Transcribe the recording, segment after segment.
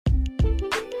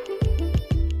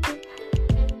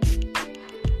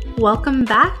Welcome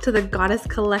back to the Goddess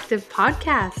Collective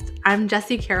podcast. I'm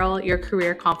Jessie Carroll, your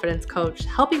career confidence coach,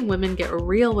 helping women get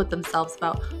real with themselves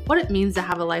about what it means to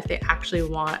have a life they actually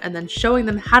want and then showing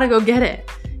them how to go get it.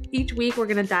 Each week, we're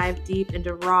going to dive deep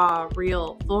into raw,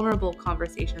 real, vulnerable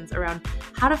conversations around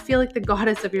how to feel like the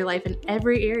goddess of your life in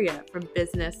every area, from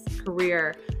business,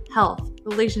 career, health,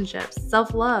 relationships,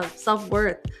 self-love,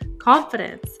 self-worth,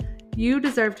 confidence. You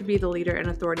deserve to be the leader and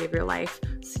authority of your life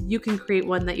so you can create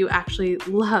one that you actually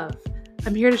love.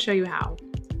 I'm here to show you how.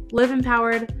 Live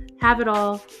empowered, have it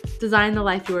all, design the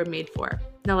life you were made for.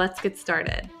 Now let's get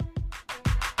started.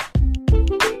 I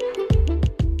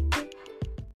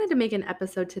wanted to make an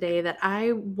episode today that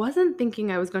I wasn't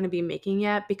thinking I was going to be making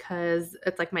yet because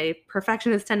it's like my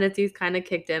perfectionist tendencies kind of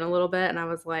kicked in a little bit and I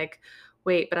was like,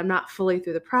 wait, but I'm not fully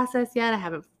through the process yet. I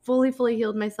haven't fully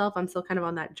healed myself. I'm still kind of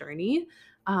on that journey.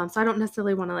 So I don't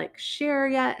necessarily want to share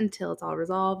yet until it's all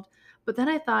resolved. But then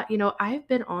I thought, I've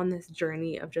been on this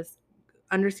journey of just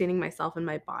understanding myself and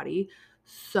my body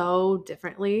so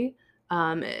differently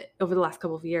over the last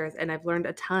couple of years, and I've learned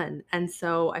a ton. And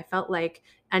so I felt like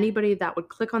anybody that would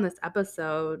click on this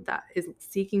episode that is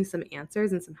seeking some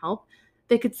answers and some help,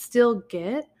 they could still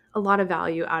get a lot of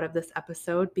value out of this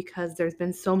episode because there's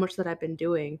been so much that I've been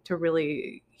doing to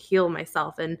really heal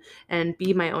myself and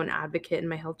be my own advocate in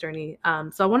my health journey.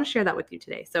 So I want to share that with you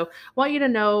today. So I want you to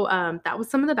know that was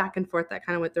some of the back and forth that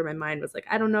kind of went through my mind was like,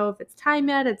 I don't know if it's time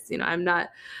yet. It's, I'm not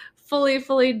fully,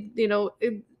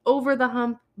 over the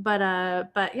hump, but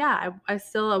yeah, I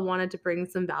still wanted to bring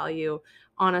some value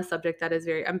on a subject that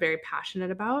I'm very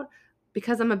passionate about,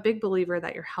 because I'm a big believer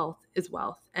that your health is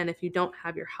wealth. And if you don't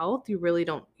have your health, you really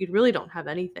don't have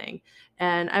anything.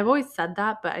 And I've always said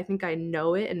that, but I think I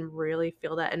know it and really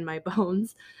feel that in my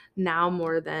bones now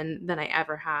more than I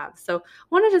ever have. So I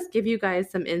want to just give you guys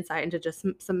some insight into just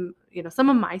some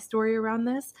of my story around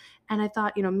this. And I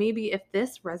thought, maybe if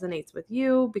this resonates with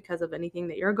you because of anything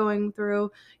that you're going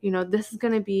through, this is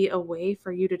going to be a way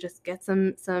for you to just get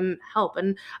some help.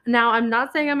 And now I'm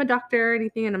not saying I'm a doctor or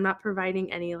anything, and I'm not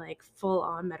providing any full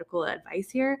on medical advice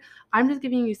here. I'm just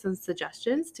giving you some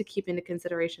suggestions to keep into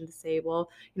consideration to say, well,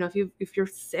 if you're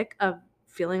sick of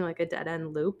feeling like a dead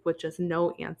end loop with just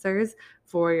no answers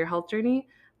for your health journey,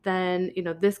 then,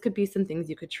 this could be some things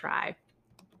you could try.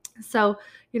 So,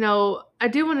 I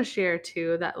do want to share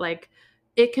too that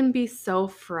it can be so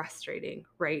frustrating,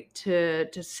 right? To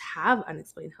just have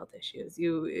unexplained health issues.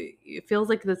 It feels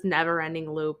like this never ending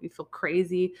loop. You feel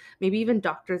crazy. Maybe even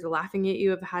doctors are laughing at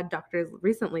you. I've had doctors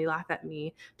recently laugh at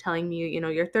me telling me,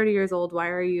 you're 30 years old. Why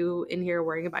are you in here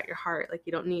worrying about your heart?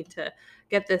 You don't need to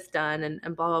get this done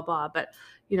and blah, blah, blah. But,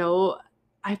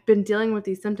 I've been dealing with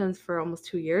these symptoms for almost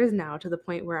 2 years now, to the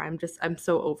point where I'm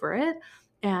so over it.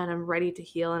 And I'm ready to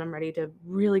heal, and I'm ready to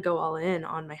really go all in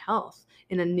on my health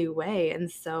in a new way. And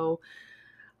so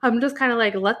I'm just kind of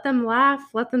let them laugh,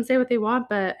 let them say what they want,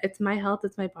 but it's my health,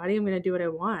 it's my body. I'm going to do what I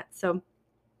want. So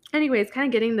anyways, kind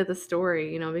of getting to the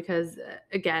story, because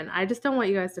again, I just don't want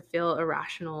you guys to feel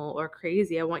irrational or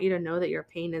crazy. I want you to know that your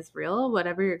pain is real.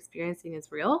 Whatever you're experiencing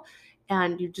is real.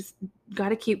 And you just got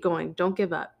to keep going. Don't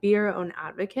give up. Be your own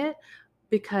advocate,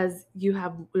 because you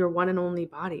have your one and only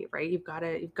body, right? You've got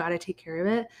to take care of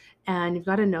it. And you've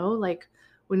got to know,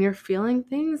 when you're feeling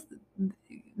things,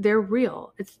 they're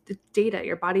real. It's data.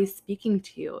 Your body's speaking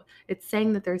to you. It's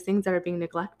saying that there's things that are being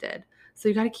neglected. So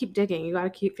you got to keep digging. You got to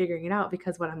keep figuring it out,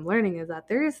 because what I'm learning is that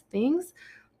there's things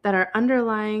that are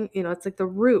underlying, it's like the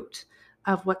root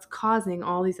of what's causing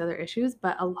all these other issues.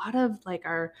 But a lot of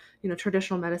our,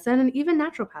 traditional medicine and even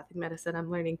naturopathic medicine, I'm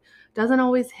learning, doesn't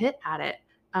always hit at it.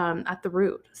 At the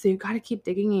root. So you've got to keep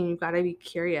digging, and you've got to be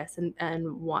curious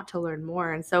and want to learn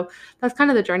more. And so that's kind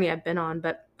of the journey I've been on,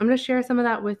 but I'm going to share some of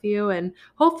that with you and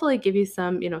hopefully give you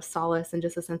some, solace and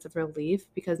just a sense of relief,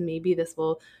 because maybe this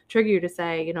will trigger you to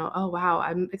say, oh, wow,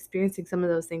 I'm experiencing some of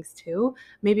those things too.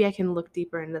 Maybe I can look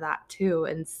deeper into that too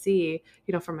and see,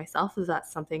 for myself, is that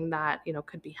something that,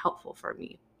 could be helpful for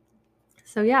me.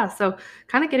 So yeah, so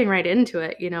kind of getting right into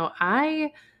it,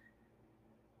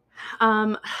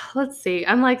 let's see.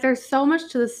 I'm there's so much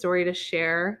to the story to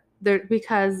share there,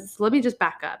 because let me just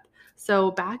back up. So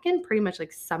back in pretty much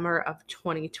summer of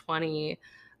 2020,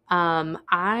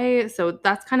 so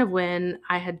that's kind of when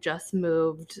I had just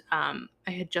moved. I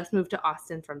had just moved to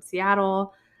Austin from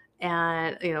Seattle,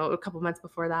 and a couple months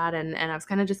before that, and I was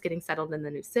kind of just getting settled in the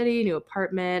new city, new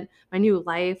apartment, my new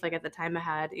life. At the time, I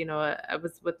had I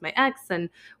was with my ex, and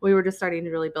we were just starting to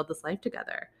really build this life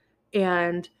together.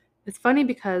 And it's funny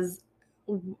because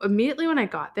immediately when I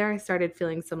got there, I started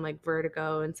feeling some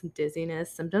vertigo and some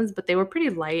dizziness symptoms, but they were pretty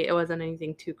light. It wasn't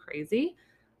anything too crazy.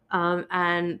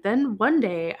 And then one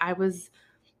day I was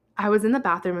I was in the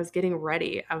bathroom, I was getting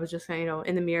ready. I was just,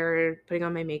 in the mirror, putting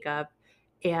on my makeup,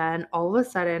 and all of a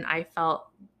sudden I felt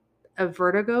a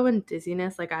vertigo and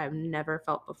dizziness like I have never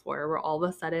felt before, where all of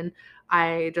a sudden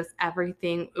I just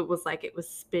everything it was like it was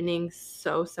spinning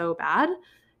so, so bad,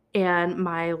 and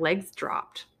my legs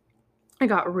dropped. I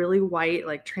got really white,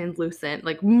 like translucent,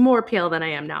 like more pale than I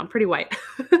am now. I'm pretty white.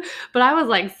 But I was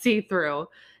like see-through,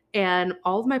 and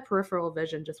all of my peripheral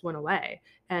vision just went away.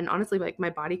 And honestly, like my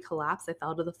body collapsed. I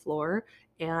fell to the floor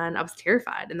and I was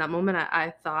terrified. In that moment,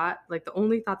 I thought, like, the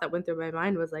only thought that went through my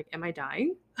mind was like, am I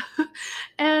dying?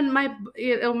 And my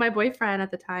boyfriend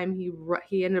at the time,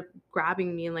 he ended up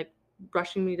grabbing me and like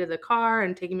rushing me to the car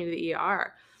and taking me to the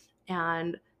ER.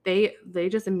 And they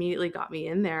just immediately got me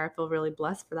in there. I feel really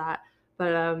blessed for that.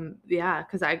 But, yeah,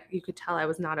 because I you could tell I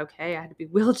was not okay. I had to be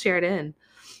wheelchaired in.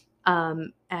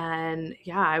 And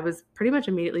yeah, I was pretty much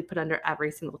immediately put under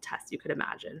every single test you could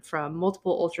imagine, from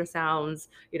multiple ultrasounds,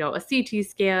 a CT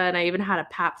scan. I even had a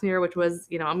pap smear, which was,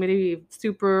 I'm gonna be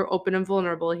super open and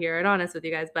vulnerable here and honest with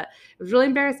you guys, but it was really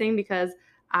embarrassing because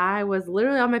I was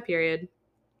literally on my period,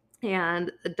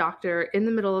 and the doctor in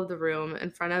the middle of the room in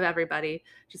front of everybody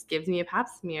just gives me a pap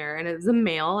smear, and it was a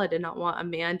male. I did not want a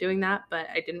man doing that, but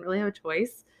I didn't really have a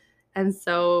choice. And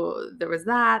so there was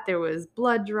that, there was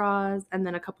blood draws, and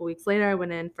then a couple weeks later I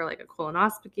went in for like a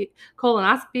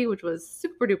colonoscopy, which was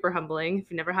super duper humbling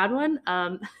if you never had one.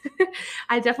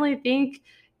 I definitely think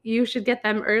you should get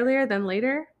them earlier than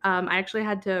later. I actually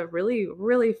had to really,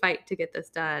 really fight to get this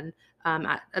done.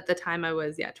 At the time I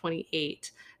was, yeah,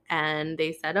 28, and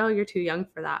they said, "Oh, you're too young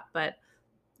for that." But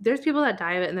there's people that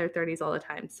die of it in their 30s all the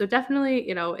time. So definitely,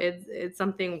 it's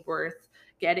something worth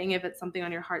getting if it's something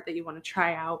on your heart that you want to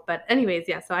try out. But anyways,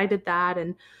 yeah, so I did that,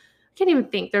 and I can't even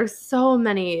think. There's so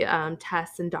many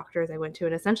tests and doctors I went to,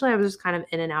 and essentially I was just kind of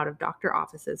in and out of doctor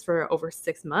offices for over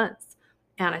 6 months,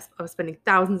 and I was spending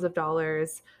thousands of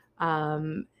dollars,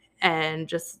 um, and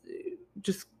just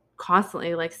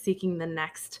constantly like seeking the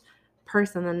next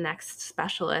person, the next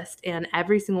specialist, and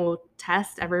every single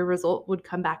test, every result would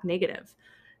come back negative.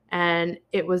 And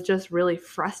it was just really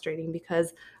frustrating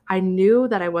because I knew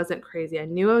that I wasn't crazy. I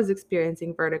knew I was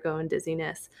experiencing vertigo and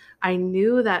dizziness. I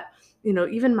knew that,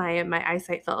 even my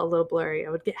eyesight felt a little blurry. I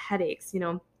would get headaches.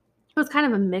 It was kind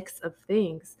of a mix of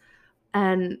things.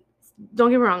 And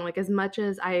don't get me wrong, like, as much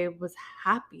as I was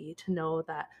happy to know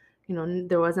that,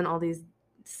 there wasn't all these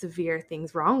severe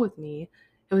things wrong with me,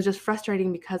 it was just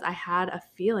frustrating because I had a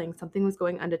feeling something was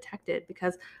going undetected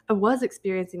because I was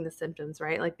experiencing the symptoms,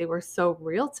 right? Like, they were so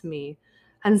real to me.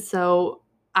 And so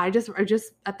I just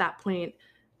at that point,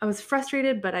 I was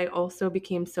frustrated, but I also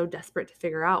became so desperate to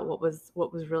figure out what was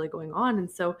really going on. And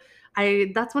so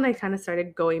I that's when I kind of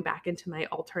started going back into my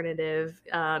alternative,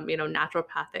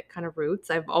 naturopathic kind of roots.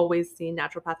 I've always seen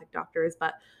naturopathic doctors,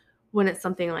 but when it's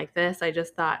something like this, I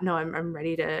just thought, no, I'm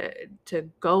ready to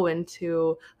go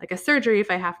into like a surgery if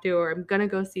I have to, or I'm gonna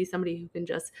go see somebody who can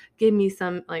just give me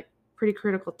some like pretty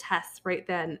critical tests right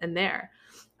then and there.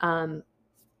 Um,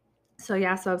 so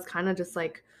yeah, so I was kind of just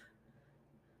like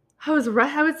I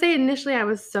would say initially I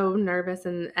was so nervous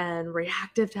and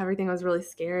reactive to everything. I was really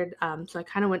scared. So I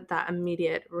kind of went that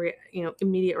immediate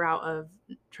route of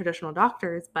traditional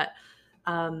doctors. But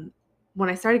um, when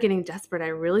I started getting desperate, I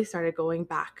really started going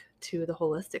back to the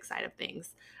holistic side of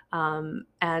things,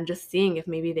 and just seeing if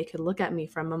maybe they could look at me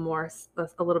from a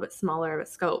little bit smaller of a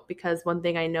scope. Because one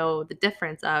thing I know the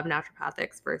difference of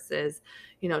naturopathics versus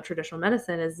traditional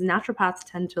medicine is naturopaths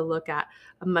tend to look at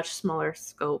a much smaller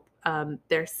scope.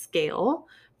 Their scale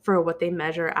for what they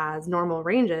measure as normal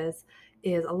ranges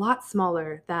is a lot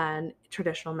smaller than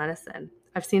traditional medicine.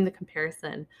 I've seen the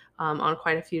comparison on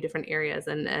quite a few different areas,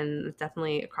 and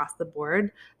definitely across the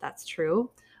board, that's true.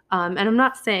 And I'm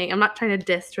not trying to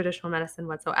diss traditional medicine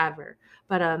whatsoever,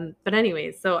 but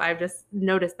anyways, so I've just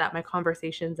noticed that my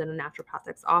conversations in a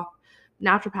naturopath's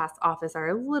office are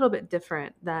a little bit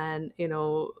different than in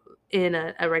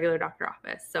a regular doctor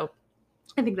office. So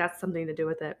I think that's something to do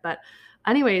with it. But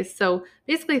anyways, so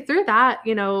basically through that,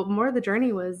 more of the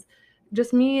journey was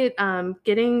just me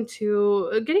getting a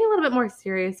little bit more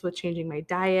serious with changing my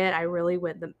diet. I really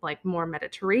went the like more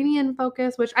Mediterranean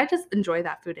focus, which I just enjoy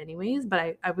that food anyways,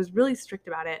 but I was really strict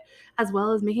about it, as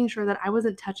well as making sure that I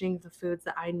wasn't touching the foods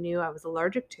that I knew I was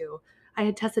allergic to. I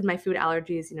had tested my food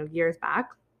allergies, years back.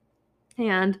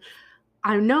 And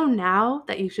I know now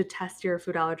that you should test your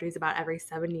food allergies about every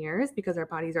 7 years because our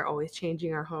bodies are always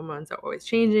changing, our hormones are always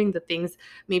changing. The things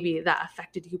maybe that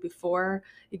affected you before,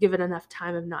 you give it enough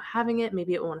time of not having it,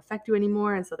 maybe it won't affect you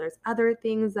anymore. And so there's other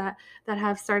things that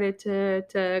have started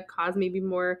to cause maybe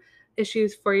more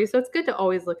issues for you. So it's good to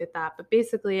always look at that. But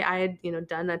basically, I had,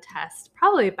 done a test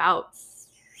probably about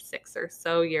 6 or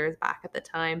so years back at the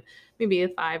time, maybe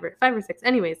 5 or 6.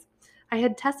 Anyways, I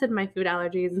had tested my food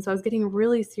allergies, and so I was getting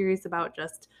really serious about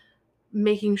just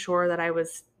making sure that I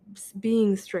was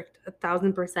being strict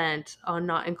 1,000% on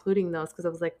not including those, because I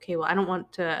was like, okay, well, I don't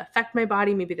want to affect my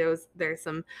body. Maybe there's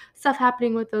some stuff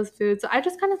happening with those foods. So I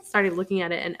just kind of started looking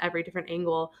at it in every different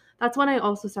angle. That's when I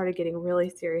also started getting really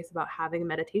serious about having a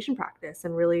meditation practice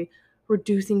and really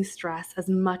reducing stress as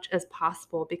much as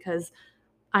possible, because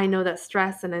I know that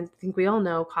stress, and I think we all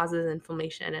know, causes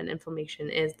inflammation, and inflammation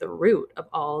is the root of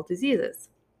all diseases.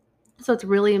 So it's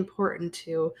really important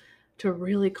to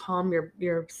really calm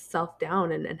yourself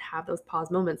down and have those pause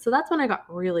moments. So that's when I got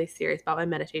really serious about my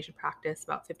meditation practice,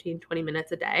 about 15, 20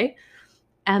 minutes a day.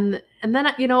 And then,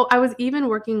 I was even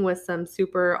working with some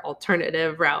super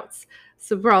alternative routes,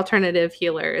 super alternative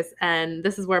healers. And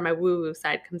this is where my woo-woo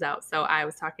side comes out. So I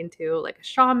was talking to like a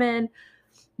shaman,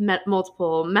 met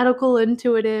multiple medical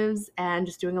intuitives, and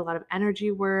just doing a lot of energy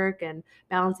work and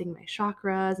balancing my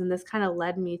chakras. And this kind of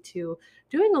led me to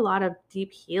doing a lot of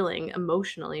deep healing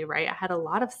emotionally, right? I had a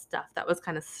lot of stuff that was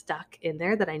kind of stuck in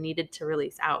there that I needed to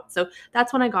release out. So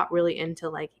that's when I got really into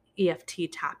like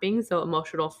EFT tapping, so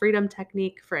emotional freedom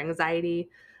technique for anxiety.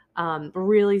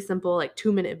 Really simple, like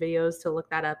 2-minute videos to look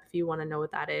that up if you want to know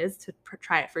what that is, to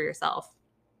try it for yourself.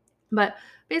 But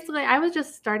basically, I was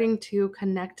just starting to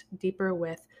connect deeper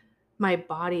with my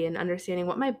body and understanding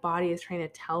what my body is trying to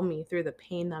tell me through the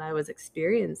pain that I was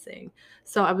experiencing.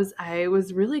 So I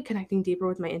was really connecting deeper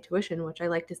with my intuition, which I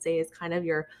like to say is kind of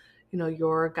your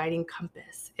guiding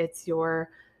compass. It's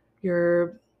your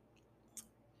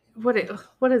what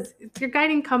is it's your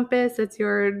guiding compass. It's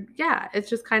it's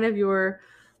just kind of your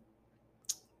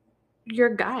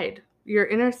guide, your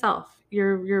inner self,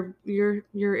 your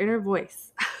inner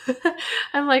voice.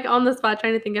 I'm like on the spot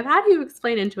trying to think of how do you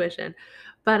explain intuition.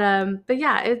 But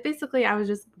yeah, it basically, I was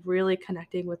just really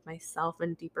connecting with myself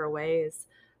in deeper ways,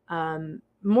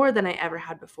 more than I ever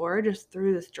had before, just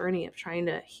through this journey of trying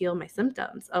to heal my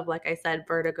symptoms of, like I said,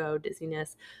 vertigo,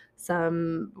 dizziness,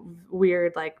 some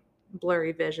weird like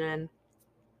blurry vision,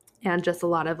 and just a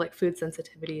lot of like food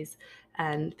sensitivities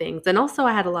and things. And also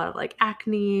I had a lot of like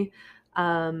acne.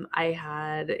 I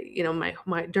had,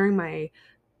 my during my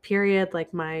period,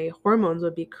 like my hormones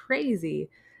would be crazy.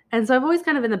 And so I've always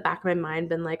kind of in the back of my mind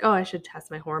been like, oh, I should test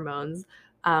my hormones.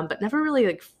 But never really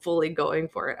like fully going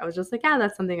for it. I was just like, yeah,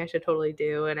 that's something I should totally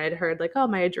do. And I'd heard like, oh,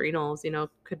 my adrenals,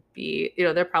 could be,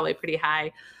 they're probably pretty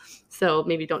high. So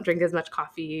maybe don't drink as much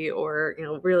coffee, or,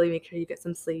 really make sure you get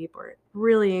some sleep, or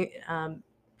really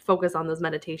focus on those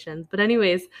meditations. But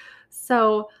anyways,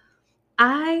 so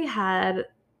I had,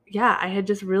 yeah, I had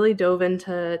just really dove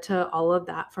into all of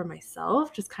that for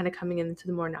myself, just kind of coming into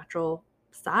the more natural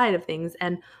side of things.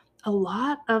 And a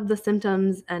lot of the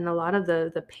symptoms and a lot of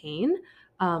the pain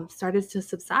started to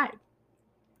subside.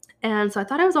 And so I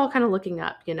thought I was all kind of looking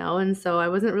up, and so I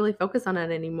wasn't really focused on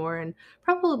it anymore. And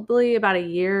probably about a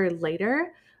year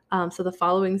later, so the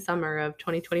following summer of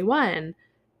 2021,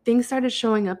 things started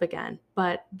showing up again,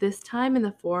 but this time in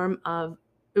the form of,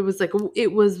 it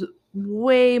was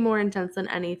way more intense than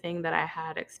anything that I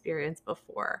had experienced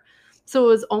before. So it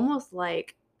was almost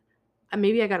like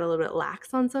maybe I got a little bit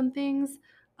lax on some things.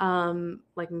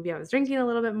 Like maybe I was drinking a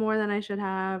little bit more than I should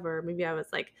have, or maybe I was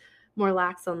like more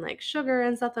lax on like sugar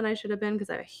and stuff than I should have been, because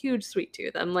I have a huge sweet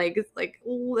tooth. I'm like, it's like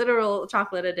literal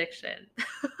chocolate addiction.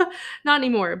 Not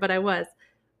anymore, but I was.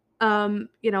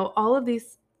 All of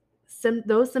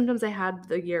those symptoms I had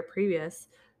the year previous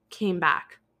came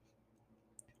back.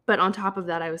 But on top of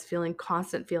that, I was feeling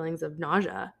constant feelings of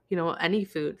nausea. Any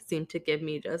food seemed to give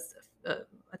me just a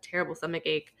terrible stomach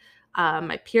ache.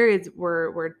 My periods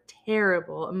were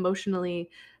terrible emotionally,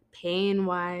 pain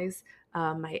wise.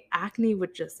 My acne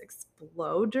would just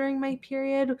explode during my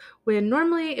period, when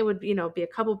normally it would, be a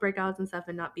couple breakouts and stuff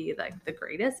and not be like the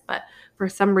greatest. But for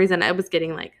some reason, I was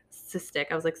getting like cystic.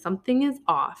 I was like, something is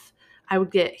off. I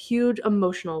would get huge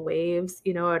emotional waves.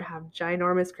 I would have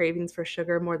ginormous cravings for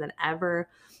sugar more than ever.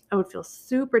 I would feel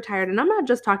super tired. And I'm not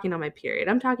just talking on my period.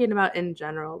 I'm talking about in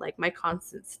general, like my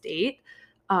constant state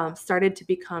started to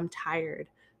become tired,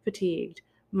 fatigued,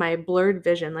 my blurred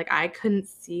vision. Like I couldn't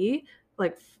see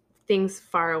like things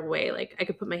far away. Like I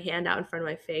could put my hand out in front of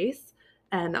my face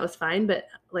and that was fine. But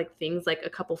like things like a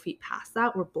couple feet past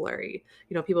that were blurry.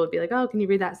 People would be like, oh, can you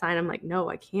read that sign? I'm like, no,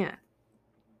 I can't.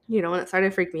 And it started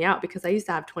to freak me out because I used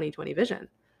to have 20/20 vision.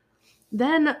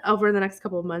 Then over the next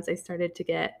couple of months, I started to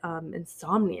get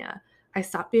insomnia. I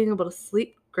stopped being able to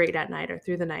sleep great at night or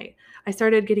through the night. I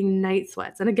started getting night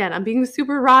sweats. And again, I'm being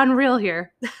super raw and real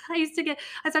here. I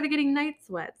started getting night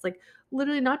sweats, like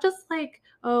literally not just like,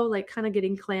 oh, like kind of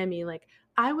getting clammy. Like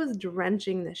I was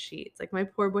drenching the sheets. Like my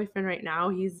poor boyfriend right now,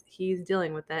 he's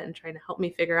dealing with it and trying to help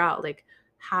me figure out like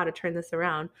how to turn this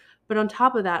around. But on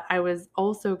top of that, I was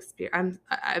also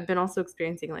I've been also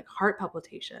experiencing like heart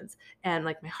palpitations and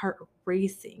like my heart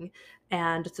racing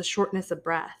and just a shortness of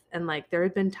breath. And like there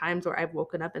had been times where I've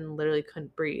woken up and literally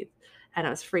couldn't breathe and I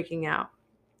was freaking out.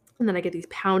 And then I get these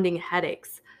pounding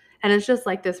headaches. And it's just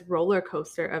like this roller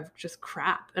coaster of just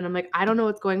crap. And I'm like, I don't know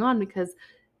what's going on because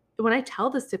when I tell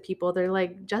this to people, they're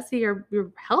like, "Jesse, you're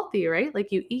healthy, right?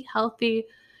 Like you eat healthy,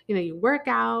 you work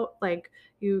out, like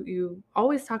you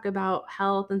always talk about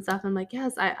health and stuff." I'm like,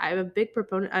 "Yes, I'm a big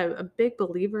proponent, I'm a big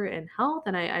believer in health,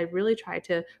 and I really try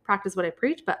to practice what I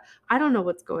preach, but I don't know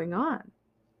what's going on."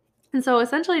 And so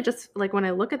essentially, just like when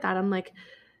I look at that, I'm like,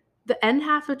 the end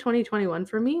half of 2021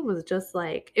 for me was just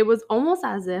like it was almost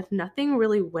as if nothing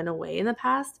really went away in the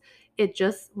past. It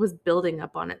just was building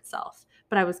up on itself.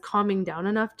 But I was calming down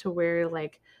enough to where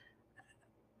like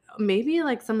maybe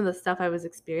like some of the stuff I was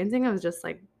experiencing, I was just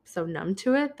like so numb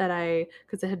to it that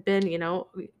because it had been, a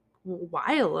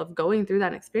while of going through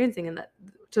that and experiencing and that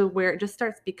to where it just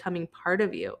starts becoming part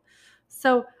of you.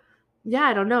 So yeah,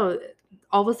 I don't know.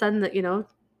 All of a sudden that,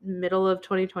 middle of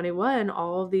 2021,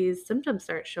 all of these symptoms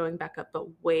start showing back up, but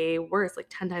way worse, like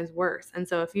 10 times worse. And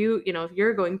so if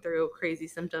you're going through crazy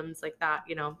symptoms like that,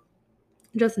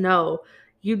 just know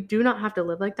you do not have to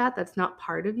live like that. That's not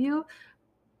part of you.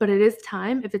 But it is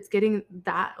time, if it's getting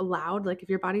that loud, like if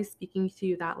your body's speaking to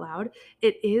you that loud,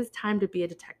 it is time to be a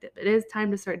detective. It is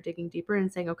time to start digging deeper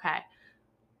and saying, okay,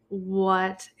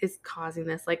 what is causing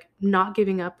this? Like not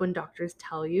giving up when doctors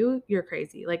tell you you're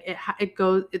crazy. Like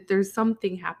there's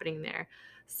something happening there.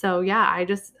 So yeah, I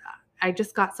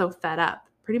just got so fed up.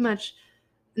 Pretty much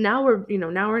now we're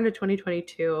into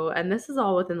 2022 and this is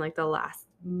all within like the last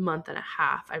month and a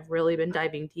half. I've really been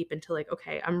diving deep into like,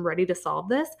 okay, I'm ready to solve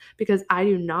this because I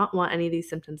do not want any of these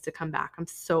symptoms to come back. I'm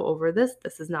so over this.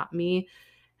 This is not me.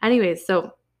 Anyways,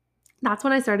 so that's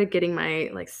when I started getting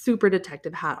my like super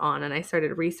detective hat on and I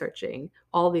started researching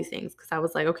all these things because I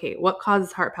was like, okay, what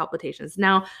causes heart palpitations?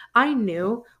 Now, I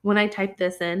knew when I typed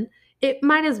this in, I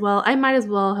might as well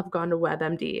have gone to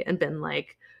WebMD and been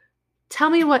like, tell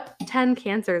me what 10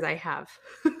 cancers I have.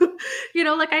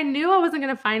 Like I knew I wasn't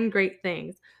going to find great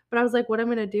things, but I was like, what I'm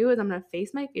going to do is I'm going to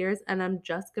face my fears and I'm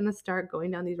just going to start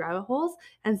going down these rabbit holes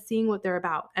and seeing what they're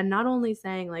about. And not only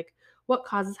saying like what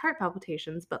causes heart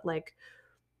palpitations, but like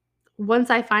once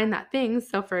I find that thing,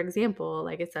 so for example,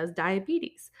 like it says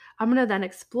diabetes, I'm going to then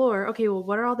explore, okay, well,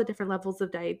 what are all the different levels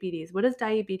of diabetes? What does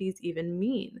diabetes even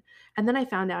mean? And then I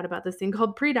found out about this thing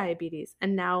called prediabetes.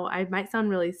 And now I might sound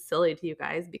really silly to you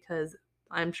guys because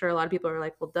I'm sure a lot of people are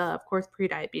like, well, duh, of course,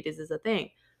 prediabetes is a thing.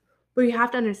 But you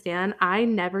have to understand, I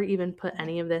never even put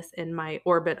any of this in my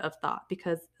orbit of thought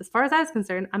because as far as I was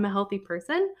concerned, I'm a healthy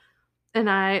person and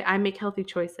I make healthy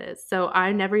choices. So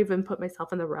I never even put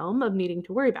myself in the realm of needing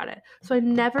to worry about it. So I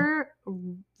never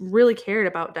really cared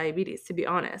about diabetes, to be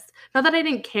honest. Not that I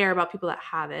didn't care about people that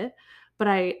have it, but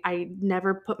I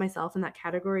never put myself in that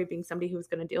category of being somebody who was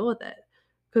going to deal with it.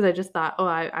 Because I just thought, oh,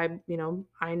 I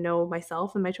know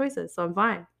myself and my choices, so I'm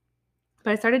fine.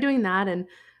 But I started doing that and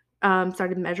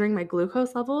started measuring my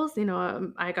glucose levels.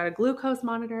 I got a glucose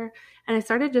monitor and I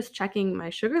started just checking my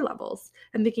sugar levels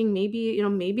and thinking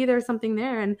maybe there's something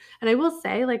there. And I will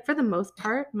say, like, for the most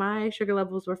part, my sugar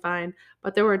levels were fine,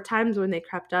 but there were times when they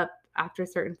crept up after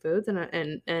certain foods and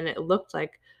it looked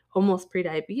like almost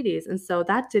pre-diabetes. And so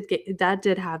that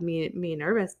did have me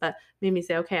nervous, but made me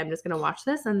say, okay, I'm just gonna watch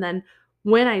this. And then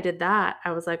when I did that,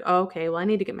 I was like, oh, okay, well, I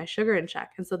need to get my sugar in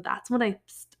check. And so that's when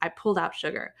I pulled out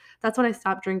sugar. That's when I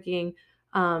stopped drinking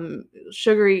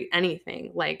sugary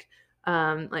anything like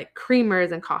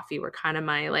creamers and coffee were kind of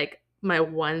my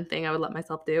one thing I would let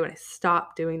myself do. And I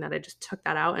stopped doing that. I just took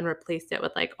that out and replaced it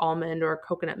with like almond or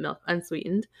coconut milk,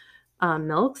 unsweetened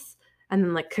milks, and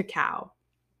then like cacao.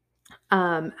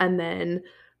 And then,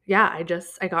 yeah,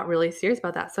 I got really serious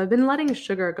about that. So I've been letting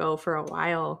sugar go for a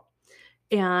while.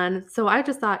 And so I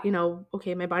just thought,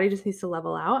 okay, my body just needs to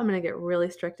level out. I'm going to get really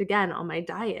strict again on my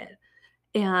diet.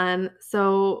 And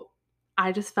so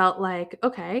I just felt like,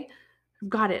 okay, I've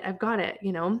got it.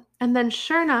 And then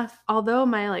sure enough, although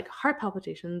my like heart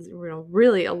palpitations,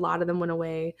 really a lot of them went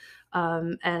away.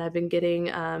 And I've been getting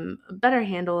a better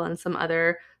handle on some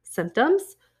other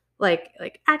symptoms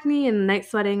like acne and night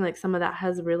sweating, like some of that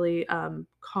has really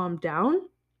calmed down.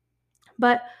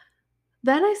 But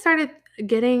then I started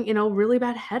getting, really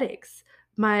bad headaches.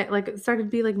 My like it started to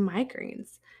be like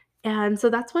migraines. And so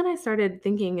that's when I started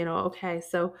thinking, okay,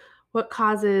 so what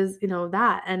causes,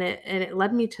 that? And it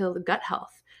led me to gut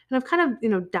health. And I've kind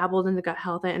of, dabbled into gut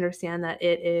health. I understand that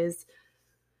it is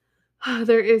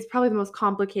there is probably the most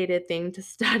complicated thing to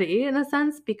study in a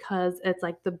sense because it's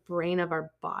like the brain of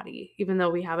our body. Even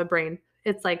though we have a brain,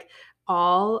 it's like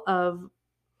all of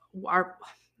our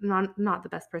not the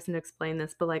best person to explain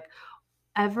this, but like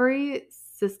every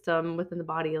system within the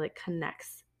body like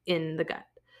connects in the gut.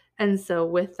 And so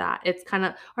with that, it's kind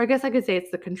of, or I guess I could say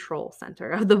it's the control center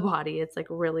of the body. It's like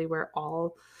really where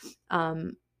all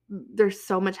um there's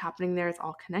so much happening there. It's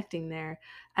all connecting there.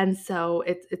 And so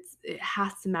it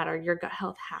has to matter. Your gut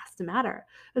health has to matter.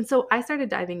 And so I started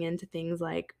diving into things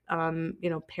like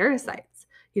parasites,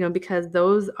 because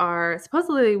those are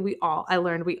supposedly I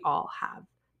learned we all have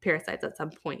parasites at some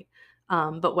point.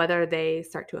 But whether they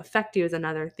start to affect you is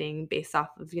another thing based off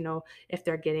of, if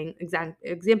they're getting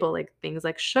example, like things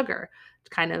like sugar,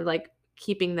 kind of like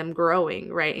keeping them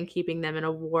growing, right? And keeping them in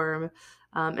a warm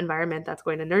environment that's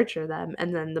going to nurture them.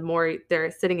 And then the more they're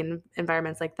sitting in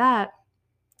environments like that,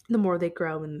 the more they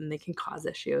grow and then they can cause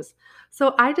issues.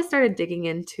 So I just started digging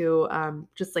into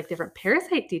just like different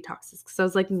parasite detoxes. So I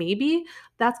was like, maybe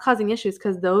that's causing issues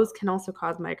because those can also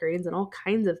cause migraines and all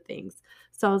kinds of things.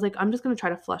 So I was like, I'm just going to try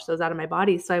to flush those out of my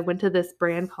body. So I went to this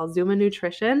brand called Zuma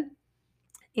Nutrition.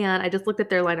 And I just looked at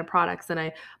their line of products and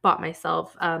I bought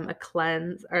myself a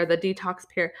cleanse or the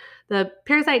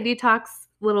parasite detox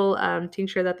little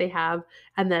tincture that they have.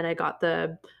 And then I got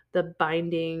the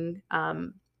binding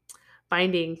um,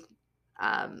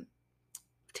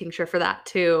 tincture for that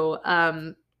too.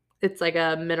 It's like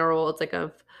a mineral. It's like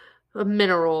a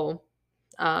mineral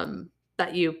um,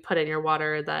 that you put in your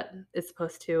water that is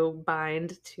supposed to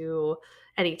bind to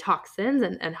any toxins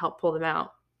and help pull them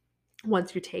out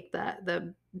once you take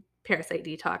the parasite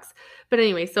detox. But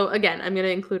anyway, so again, I'm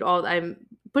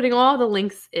putting all the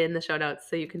links in the show notes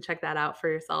so you can check that out for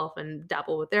yourself and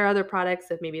dabble with their other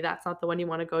products if maybe that's not the one you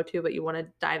want to go to, but you want to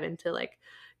dive into like,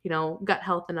 gut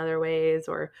health in other ways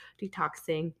or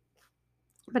detoxing.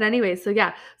 But anyway, so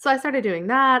yeah, so I started doing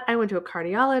that. I went to a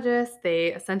cardiologist. They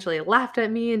essentially laughed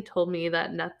at me and told me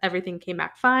that everything came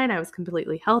back fine. I was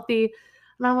completely healthy.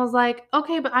 And I was like,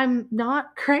 okay, but I'm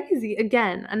not crazy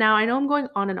again. And now I know I'm going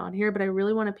on and on here, but I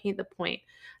really want to paint the point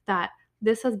that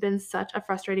this has been such a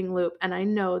frustrating loop. And I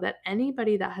know that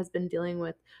anybody that has been dealing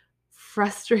with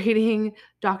frustrating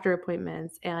doctor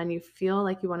appointments and you feel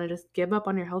like you want to just give up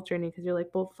on your health journey because you're like,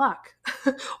 well, fuck,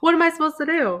 what am I supposed to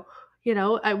do?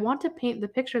 I want to paint the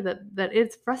picture that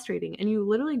it's frustrating and you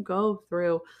literally go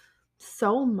through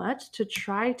so much to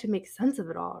try to make sense of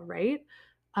it all, right?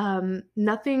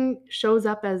 Nothing shows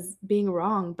up as being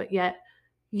wrong, but yet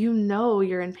you're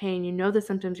in pain, the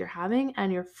symptoms you're having,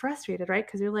 and you're frustrated, right?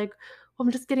 Because you're like, well,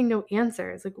 I'm just getting no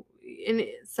answers. Like,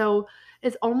 so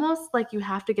it's almost like you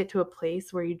have to get to a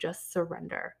place where you just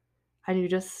surrender and you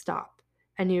just stop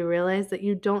and you realize that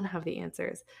you don't have the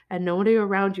answers and nobody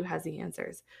around you has the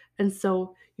answers. And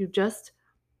so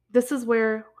this is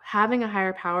where having a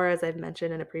higher power, as I've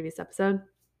mentioned in a previous episode,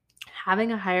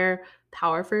 having a higher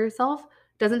power for yourself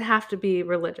doesn't have to be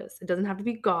religious. It doesn't have to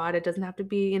be God. It doesn't have to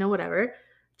be, whatever.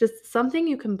 Just something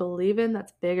you can believe in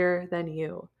that's bigger than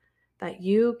you, that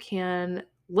you can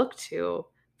look to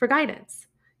for guidance.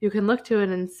 You can look to it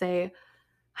and say,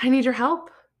 I need your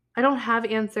help. I don't have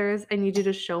answers. I need you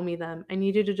to show me them. I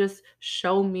need you to just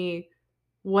show me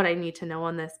what I need to know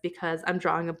on this because I'm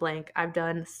drawing a blank. I've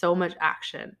done so much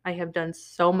action. I have done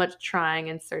so much trying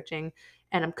and searching,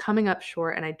 and I'm coming up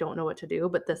short and I don't know what to do,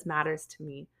 but this matters to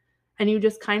me. And you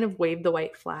just kind of wave the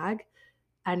white flag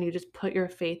and you just put your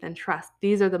faith and trust.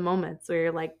 These are the moments where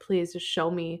you're like, please just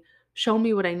show me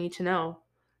what I need to know.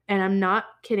 And I'm not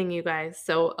kidding you guys.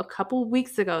 So a couple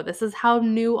weeks ago, this is how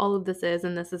new all of this is,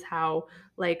 and this is how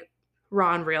like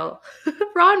raw and real,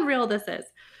 raw and real this is.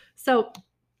 So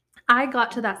I got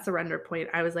to that surrender point.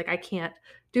 I was like, I can't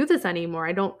do this anymore.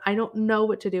 I don't know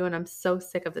what to do and I'm so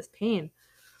sick of this pain.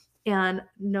 And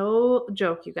no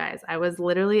joke, you guys. I was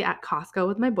literally at Costco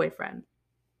with my boyfriend.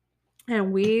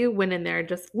 And we went in there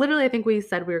just literally, I think we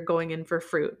said we were going in for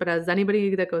fruit, but as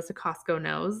anybody that goes to Costco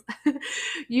knows,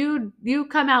 you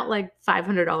come out like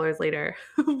 $500 later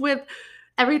with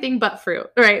everything but fruit,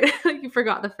 right? You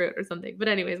forgot the fruit or something. But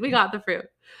anyways, we got the fruit.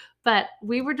 But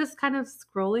we were just kind of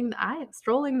strolling the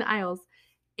aisles,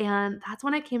 and that's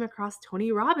when I came across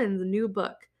Tony Robbins' new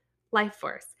book, Life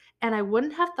Force. And I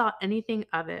wouldn't have thought anything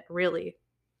of it really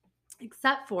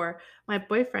except for my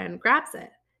boyfriend grabs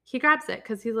it. He grabs it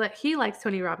because he likes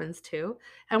Tony Robbins too.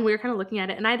 And we were kind of looking at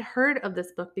it. And I'd heard of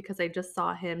this book because I just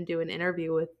saw him do an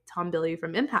interview with Tom Billy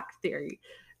from Impact Theory.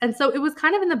 And so it was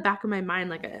kind of in the back of my mind,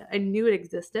 like I knew it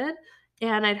existed,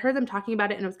 and I'd heard them talking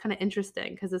about it, and it was kind of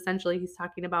interesting because essentially he's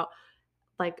talking about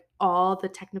like all the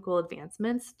technical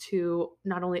advancements to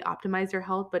not only optimize your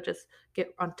health, but just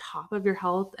get on top of your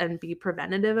health and be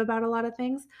preventative about a lot of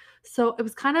things. So it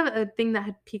was kind of a thing that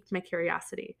had piqued my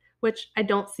curiosity, which I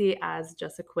don't see as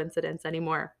just a coincidence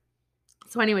anymore.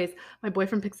 So, anyways, my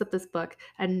boyfriend picks up this book,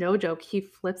 and no joke, he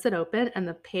flips it open, and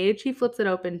the page he flips it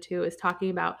open to is talking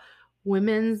about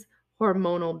women's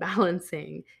hormonal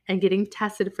balancing and getting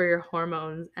tested for your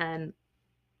hormones.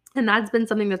 And that's been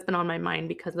something that's been on my mind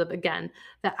because of, again,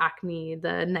 the acne,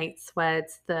 the night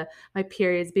sweats, my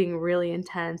periods being really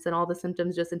intense, and all the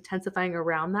symptoms just intensifying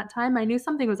around that time. I knew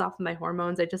something was off with my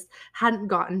hormones. I just hadn't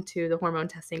gotten to the hormone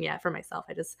testing yet for myself.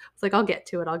 I just was like, I'll get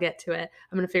to it. I'll get to it.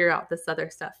 I'm going to figure out this other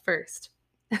stuff first.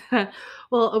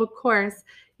 Well, of course,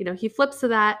 he flips to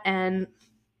that, and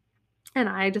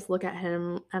I just look at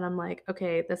him and I'm like,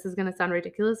 okay, this is going to sound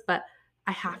ridiculous, but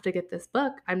I have to get this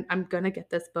book. I'm going to get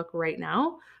this book right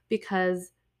now,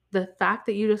 because the fact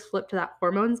that you just flip to that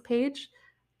hormones page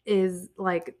is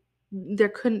like, there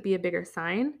couldn't be a bigger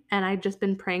sign. And I'd just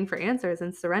been praying for answers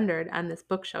and surrendered, and this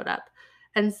book showed up.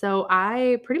 And so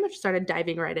I pretty much started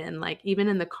diving right in. Like, even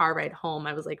in the car ride home,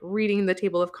 I was like reading the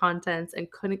table of contents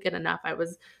and couldn't get enough. I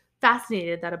was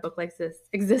fascinated that a book like this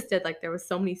existed. Like, there was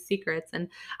so many secrets. And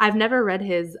I've never read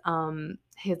his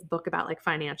book about like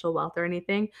financial wealth or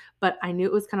anything, but I knew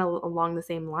it was kind of along the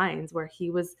same lines, where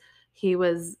he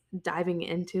was diving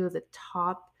into the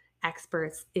top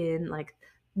experts in like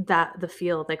the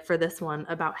field, like for this one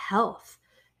about health,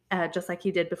 just like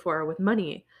he did before with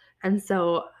money. And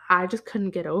so I just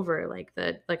couldn't get over like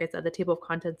I said, the table of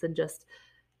contents and just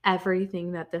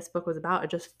everything that this book was about. It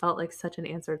just felt like such an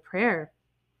answered prayer.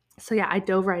 So yeah, I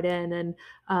dove right in,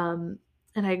 and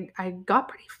I got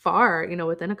pretty far,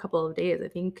 within a couple of days. I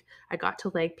think I got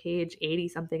to like page 80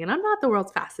 something, and I'm not the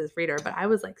world's fastest reader, but I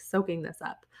was like soaking this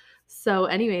up. So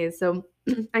anyways, so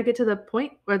I get to the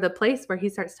point or the place where he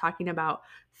starts talking about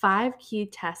 5 key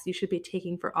tests you should be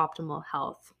taking for optimal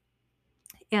health.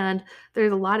 And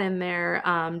there's a lot in there.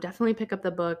 Definitely pick up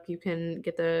the book. You can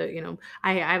get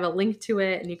I have a link to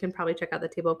it, and you can probably check out the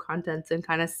table of contents and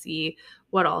kind of see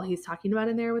what all he's talking about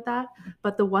in there with that.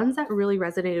 But the ones that really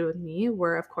resonated with me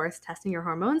were, of course, testing your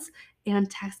hormones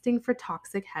and testing for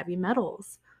toxic heavy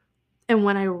metals. And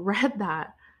when I read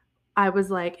that, I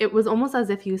was like, it was almost as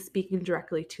if he was speaking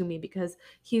directly to me, because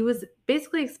he was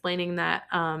basically explaining that,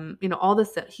 all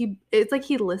this, it's like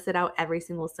he listed out every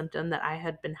single symptom that I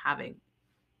had been having.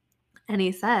 And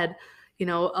he said,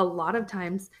 a lot of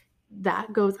times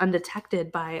that goes undetected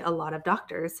by a lot of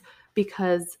doctors,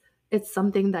 because it's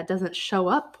something that doesn't show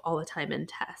up all the time in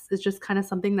tests. It's just kind of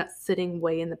something that's sitting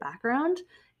way in the background,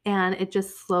 and it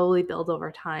just slowly builds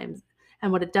over time.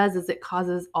 And what it does is it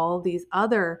causes all these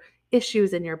other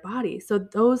issues in your body. So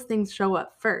those things show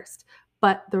up first.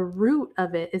 But the root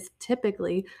of it is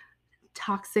typically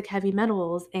toxic heavy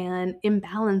metals and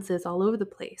imbalances all over the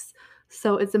place.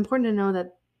 So it's important to know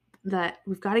that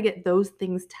we've got to get those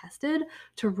things tested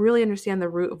to really understand the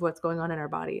root of what's going on in our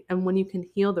body. And when you can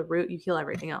heal the root, you heal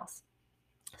everything else.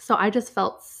 So I just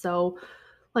felt so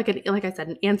like I said,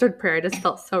 an answered prayer. I just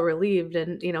felt so relieved.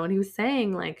 And he was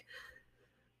saying like,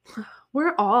 we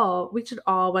should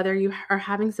all, whether you are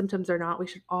having symptoms or not, we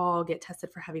should all get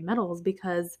tested for heavy metals,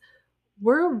 because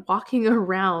we're walking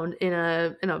around in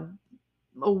a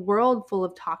world full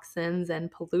of toxins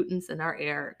and pollutants in our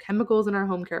air, chemicals in our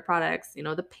home care products,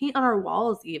 the paint on our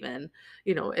walls even,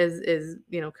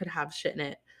 could have shit in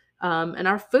it. And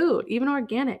our food, even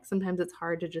organic, sometimes it's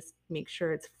hard to just make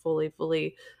sure it's fully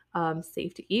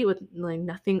safe to eat with like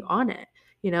nothing on it,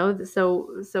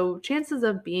 so chances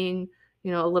of being,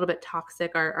 a little bit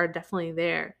toxic are definitely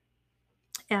there.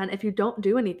 And if you don't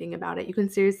do anything about it, you can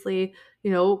seriously,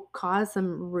 cause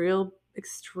some real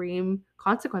extreme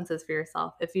consequences for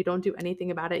yourself. If you don't do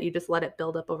anything about it, you just let it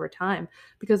build up over time.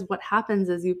 Because what happens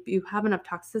is you have enough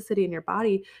toxicity in your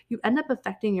body, you end up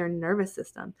affecting your nervous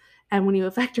system. And when you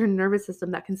affect your nervous system,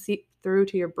 that can seep through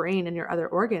to your brain and your other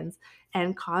organs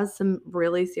and cause some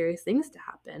really serious things to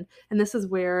happen. And this is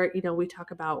where, we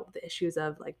talk about the issues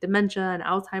of like dementia and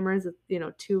Alzheimer's,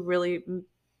 two really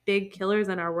big killers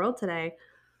in our world today.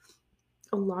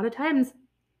 A lot of times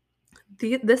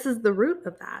this is the root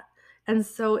of that. And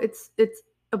so it's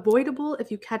avoidable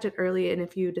if you catch it early, and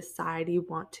if you decide you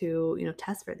want to,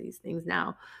 test for these things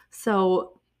now.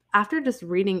 So after just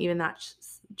reading even that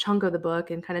chunk of the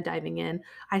book and kind of diving in,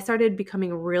 I started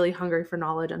becoming really hungry for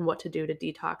knowledge on what to do to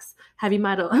detox heavy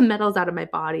metals out of my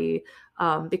body,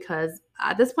 because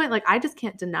at this point, like, I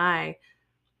can't deny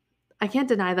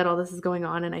that all this is going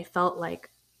on, and I felt like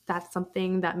that's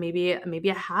something that maybe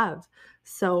I have.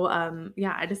 So,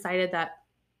 yeah, I decided that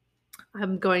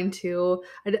I'm going to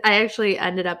I actually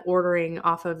ended up ordering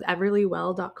off of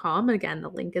everlywell.com. Again, the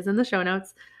link is in the show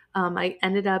notes. I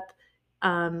ended up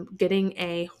getting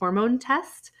a hormone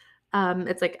test.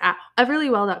 It's like at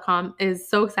everlywell.com is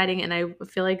so exciting, and I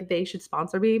feel like they should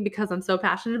sponsor me because I'm so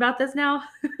passionate about this now.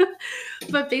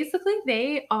 But basically,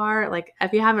 they are like,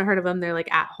 if you haven't heard of them, they're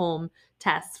like at home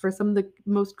tests for some of the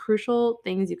most crucial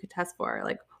things you could test for.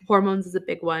 Like hormones is a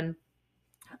big one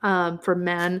for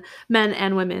men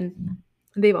and women.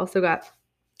 They've also got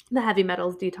the heavy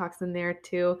metals detox in there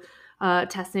too,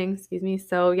 testing, excuse me.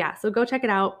 So yeah, so go check it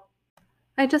out.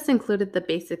 I just included the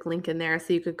basic link in there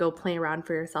so you could go play around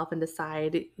for yourself and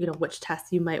decide, which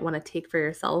tests you might want to take for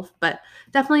yourself. But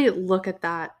definitely look at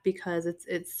that because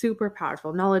it's super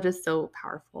powerful. Knowledge is so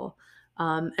powerful.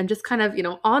 And just kind of,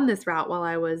 on this route while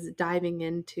I was diving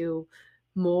into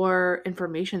more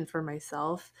information for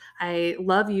myself. I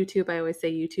love YouTube. I always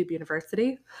say YouTube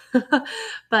University.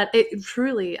 But it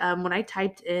truly, when I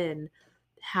typed in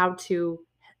how to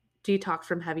detox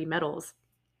from heavy metals,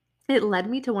 it led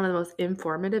me to one of the most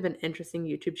informative and interesting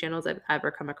YouTube channels I've ever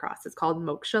come across. It's called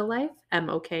Moksha Life,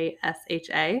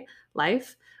 Moksha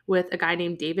Life, with a guy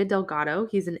named David Delgado.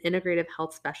 He's an integrative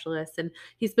health specialist, and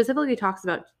he specifically talks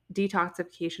about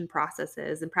detoxification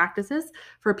processes and practices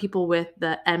for people with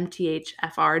the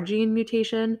MTHFR gene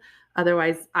mutation.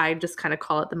 Otherwise, I just kind of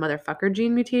call it the motherfucker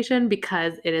gene mutation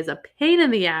because it is a pain in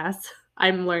the ass.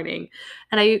 I'm learning.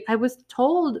 And I was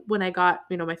told when I got,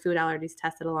 my food allergies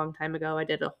tested a long time ago, I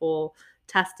did a whole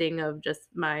testing of just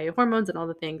my hormones and all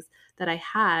the things that I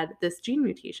had this gene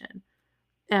mutation.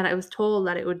 And I was told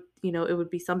that it would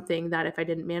be something that if I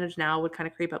didn't manage now would kind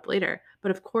of creep up later. But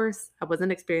of course, I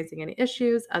wasn't experiencing any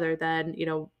issues other than,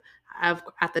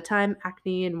 at the time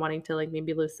acne and wanting to like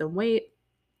maybe lose some weight.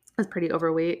 I was pretty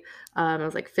overweight. I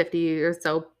was like 50 or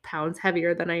so pounds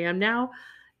heavier than I am now.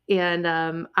 And,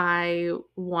 I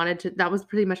wanted to that was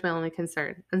pretty much my only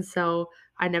concern, and so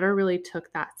I never really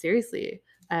took that seriously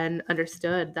and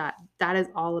understood that that is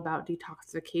all about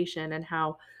detoxification and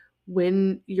how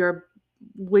when you're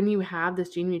when you have this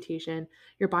gene mutation,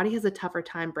 your body has a tougher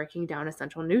time breaking down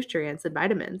essential nutrients and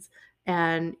vitamins,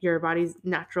 and your body's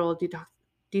natural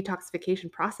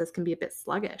detoxification process can be a bit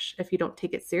sluggish if you don't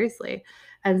take it seriously.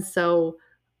 And so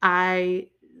I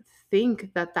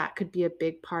think that that could be a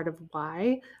big part of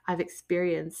why I've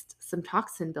experienced some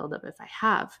toxin buildup if I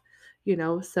have,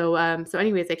 so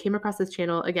anyways, I came across this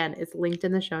channel. Again, it's linked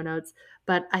in the show notes,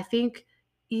 but I think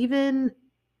even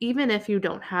even if you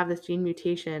don't have this gene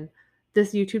mutation,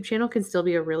 this YouTube channel can still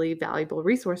be a really valuable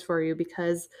resource for you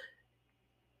because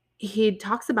he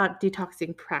talks about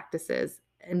detoxing practices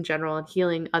in general and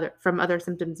healing other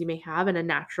symptoms you may have in a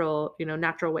natural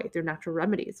way through natural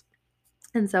remedies.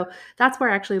 And so that's where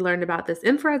I actually learned about this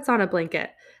infrared sauna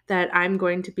blanket that I'm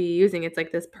going to be using. It's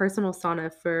like this personal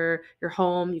sauna for your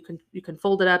home. You can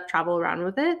fold it up, travel around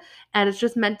with it, and it's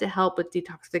just meant to help with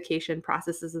detoxification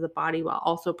processes of the body while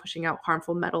also pushing out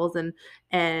harmful metals and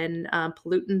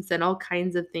pollutants and all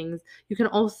kinds of things. You can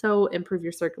also improve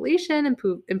your circulation,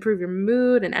 improve your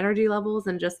mood and energy levels,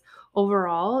 and just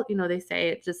overall, they say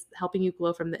it's just helping you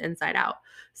glow from the inside out.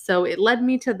 So it led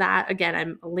me to that. Again,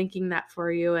 I'm linking that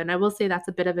for you. And I will say that's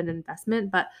a bit of an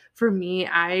investment. But for me,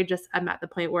 I'm at the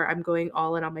point where I'm going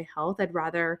all in on my health. I'd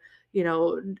rather,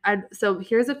 so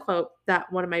here's a quote that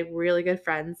one of my really good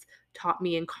friends taught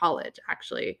me in college,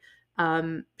 actually.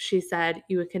 She said,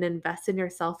 you can invest in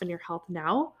yourself and your health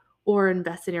now or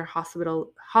invest in your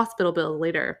hospital bill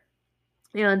later.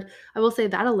 And I will say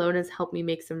that alone has helped me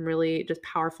make some really just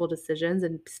powerful decisions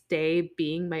and stay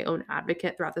being my own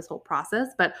advocate throughout this whole process,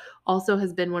 but also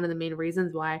has been one of the main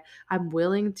reasons why I'm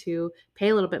willing to pay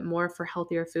a little bit more for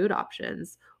healthier food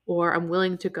options, or I'm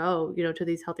willing to go, to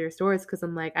these healthier stores because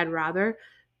I'm like, I'd rather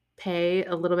pay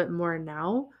a little bit more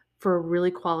now for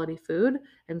really quality food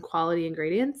and quality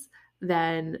ingredients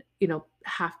than,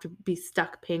 have to be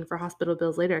stuck paying for hospital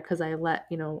bills later because I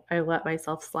let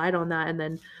myself slide on that and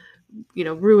then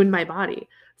ruin my body.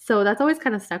 So that's always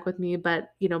kind of stuck with me.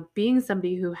 But, being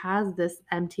somebody who has this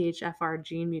MTHFR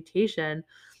gene mutation,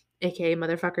 aka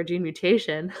motherfucker gene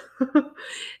mutation,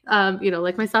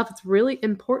 like myself, it's really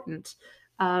important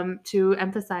to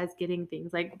emphasize getting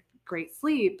things like great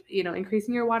sleep,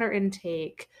 increasing your water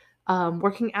intake,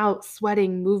 working out,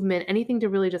 sweating, movement, anything to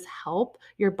really just help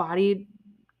your body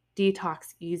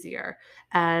detox easier.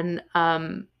 And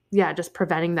yeah, just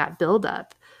preventing that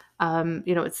buildup.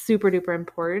 It's super duper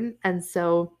important. And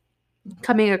so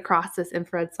coming across this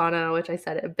infrared sauna, which I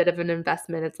said a bit of an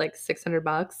investment, it's like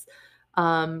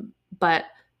 $600. But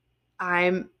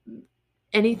I'm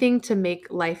anything to make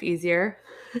life easier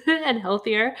and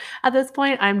healthier at this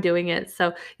point, I'm doing it.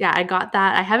 So, yeah, I got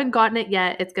that. I haven't gotten it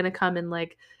yet. It's gonna come in,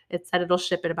 like it said it'll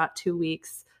ship in about 2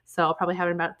 weeks, so I'll probably have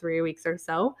it in about 3 weeks or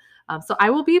so. So I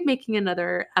will be making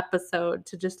another episode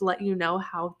to just let you know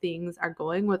how things are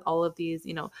going with all of these,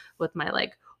 with my,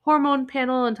 like, hormone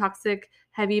panel and toxic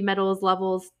heavy metals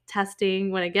levels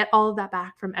testing. When I get all of that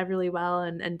back from Everlywell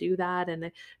and do that and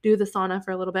do the sauna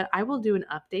for a little bit, I will do an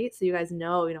update so you guys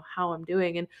know, how I'm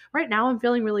doing. And right now I'm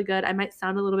feeling really good. I might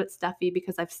sound a little bit stuffy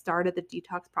because I've started the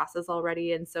detox process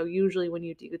already. And so usually when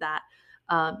you do that,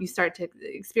 you start to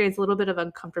experience a little bit of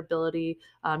uncomfortability,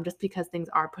 just because things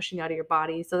are pushing out of your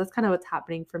body. So that's kind of what's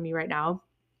happening for me right now.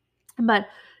 But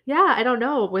yeah, I don't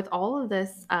know, with all of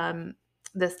this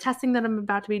this testing that I'm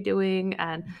about to be doing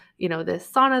and, this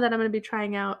sauna that I'm going to be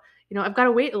trying out, I've got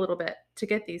to wait a little bit to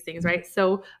get these things, right?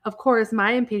 So, of course,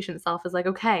 my impatient self is like,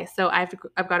 okay, so I've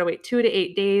got to wait 2 to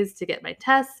 8 days to get my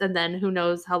tests, and then who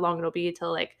knows how long it'll be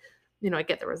till, like, I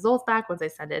get the results back once I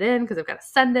send it in, because I've got to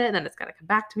send it and then it's got to come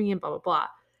back to me and blah blah blah.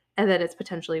 And then it's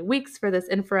potentially weeks for this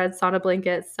infrared sauna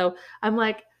blanket. So, I'm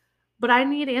like, but I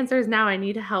need answers now. I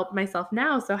need to help myself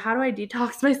now. So how do I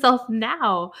detox myself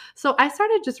now? So I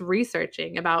started just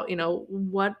researching about,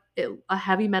 what a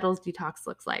heavy metals detox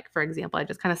looks like. For example, I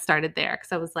just kind of started there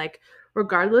because I was like,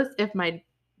 regardless if my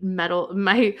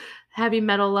heavy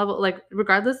metal level, like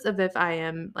regardless of if I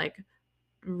am like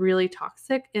really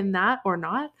toxic in that or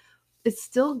not, it's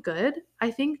still good,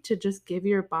 I think, to just give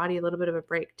your body a little bit of a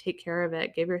break, take care of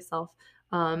it, give yourself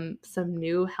some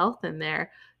new health in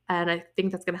there. And I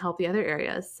think that's going to help the other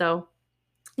areas. So,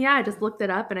 yeah, I just looked it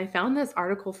up and I found this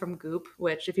article from Goop,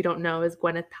 which, if you don't know, is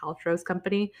Gwyneth Paltrow's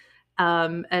company.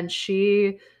 And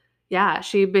she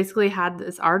basically had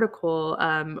this article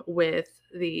with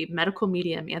the medical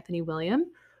medium, Anthony William,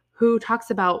 who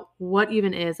talks about what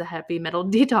even is a heavy metal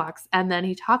detox. And then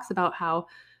he talks about how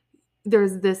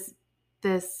there's this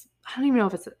I don't even know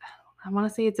if I wanna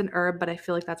say it's an herb, but I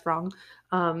feel like that's wrong.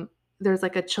 There's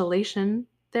like a chelation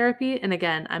therapy, and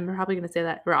again, I'm probably gonna say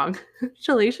that wrong.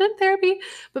 Chelation therapy?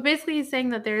 But basically he's saying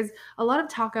that there's a lot of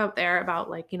talk out there about,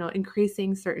 like,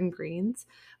 increasing certain greens,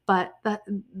 but but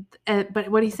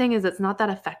what he's saying is it's not that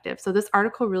effective. So this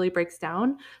article really breaks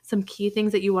down some key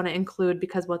things that you wanna include,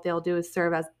 because what they'll do is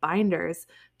serve as binders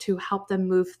to help them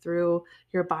move through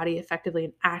your body effectively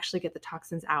and actually get the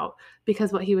toxins out.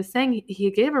 Because what he was saying, he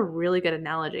gave a really good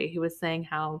analogy. He was saying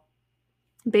how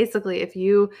basically if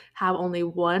you have only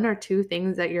one or two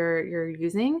things that you're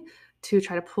using to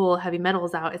try to pull heavy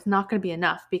metals out, it's not going to be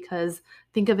enough, because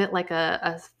think of it like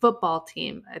a football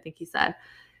team. I think he said,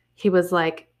 he was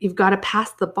like, you've got to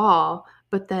pass the ball,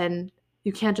 but then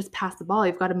you can't just pass the ball.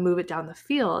 You've got to move it down the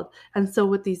field. And so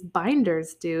what these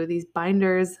binders do, these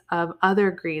binders of other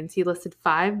greens, he listed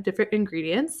 5 different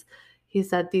ingredients. He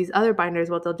said these other binders,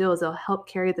 what they'll do is they'll help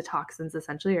carry the toxins,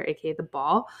 essentially, or AKA the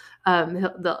ball.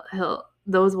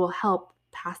 Those will help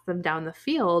pass them down the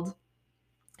field.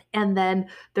 And then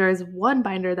there is one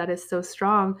binder that is so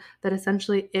strong that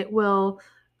essentially it was,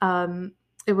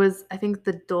 I think,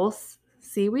 the dulse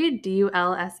seaweed,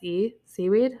 Dulse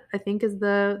seaweed, I think is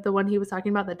the one he was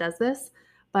talking about that does this.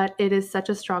 But it is such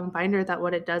a strong binder that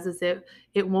what it does is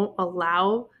it won't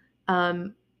allow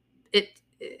um,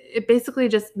 it basically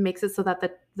just makes it so that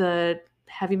the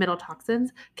heavy metal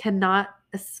toxins cannot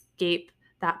escape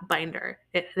that binder.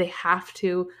 They have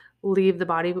to leave the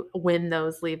body when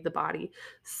those leave the body.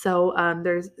 So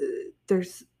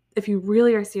there's if you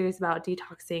really are serious about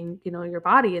detoxing, your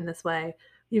body in this way,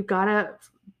 you've got to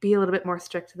be a little bit more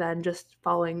strict than just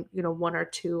following, one or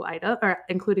two items, or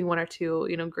including one or two,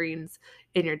 greens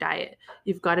in your diet.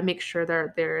 You've got to make sure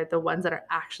they're the ones that are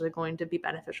actually going to be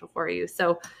beneficial for you.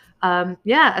 So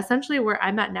yeah, essentially where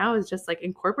I'm at now is just like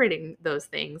incorporating those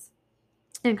things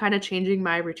and kind of changing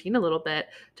my routine a little bit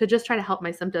to just try to help my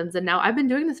symptoms. And now I've been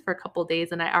doing this for a couple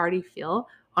days and I already feel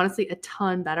honestly a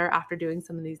ton better after doing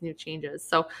some of these new changes.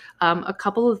 So a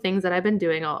couple of things that I've been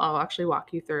doing, I'll actually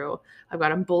walk you through. I've got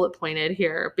them bullet pointed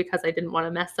here because I didn't want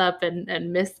to mess up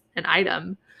and miss an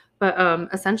item. But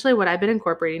essentially what I've been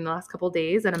incorporating the last couple of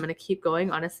days, and I'm going to keep going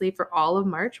honestly for all of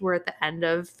March. We're at the end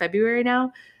of February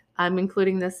now. I'm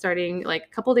including this starting like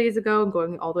a couple days ago and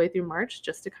going all the way through March,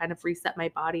 just to kind of reset my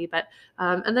body. But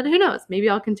and then who knows, maybe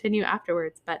I'll continue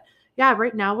afterwards. But yeah,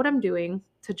 right now what I'm doing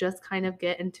to just kind of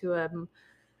get into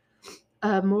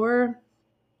a more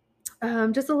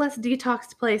just a less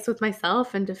detoxed place with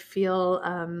myself and to feel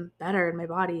better in my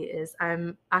body is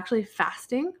I'm actually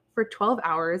fasting for 12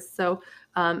 hours. So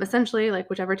essentially, like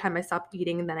whichever time I stopped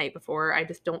eating the night before, I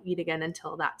just don't eat again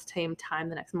until that same time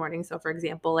the next morning. So for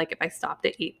example, like if I stopped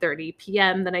at 8:30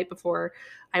 p.m. the night before,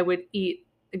 I would eat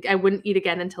I wouldn't eat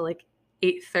again until like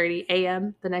 8:30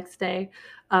 a.m. the next day.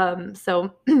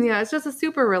 So yeah, it's just a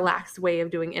super relaxed way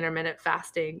of doing intermittent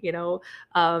fasting,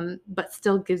 but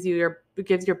still gives your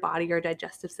body, your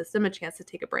digestive system a chance to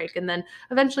take a break. And then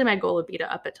eventually my goal would be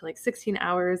to up it to like 16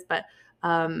 hours, but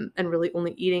and really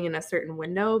only eating in a certain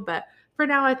window. But for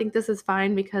now, I think this is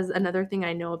fine because another thing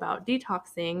I know about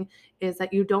detoxing is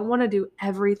that you don't want to do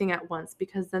everything at once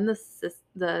because then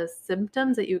the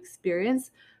symptoms that you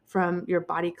experience from your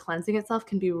body cleansing itself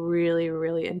can be really,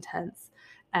 really intense.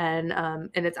 And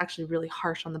it's actually really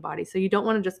harsh on the body. So you don't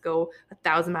want to just go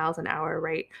 1,000 miles an hour,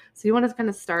 right? So you want to kind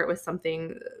of start with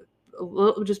something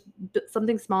just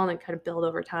something small and kind of build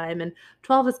over time. And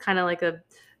 12 is kind of like a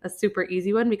super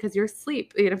easy one because you're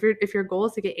asleep. If your goal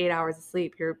is to get 8 hours of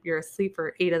sleep, you're asleep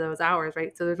for 8 of those hours,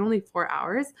 right? So there's only 4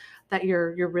 hours that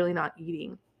you're really not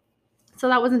eating. So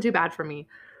that wasn't too bad for me.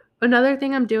 Another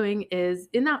thing I'm doing is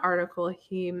in that article,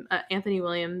 Anthony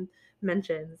William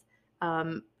mentions,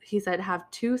 he said have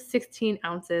 2 16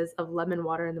 ounces of lemon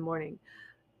water in the morning.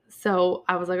 So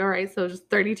I was like, all right, so just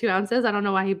 32 ounces. I don't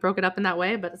know why he broke it up in that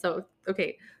way, but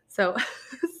okay. So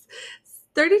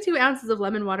 32 ounces of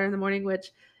lemon water in the morning,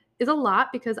 which is a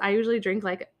lot because I usually drink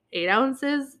like 8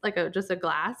 ounces, like just a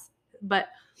glass. But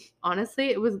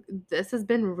honestly, this has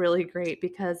been really great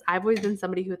because I've always been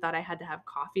somebody who thought I had to have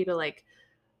coffee to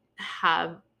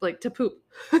to poop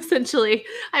essentially.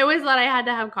 I always thought I had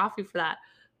to have coffee for that.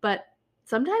 But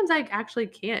sometimes I actually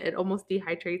can't. It almost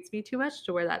dehydrates me too much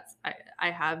to where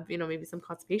I have, maybe some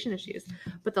constipation issues.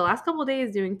 But the last couple of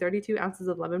days doing 32 ounces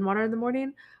of lemon water in the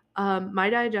morning,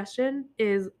 my digestion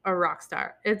is a rock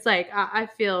star. It's like I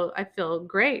feel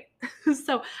great.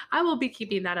 So I will be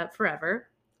keeping that up forever.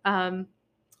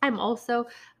 I'm also,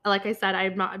 like I said,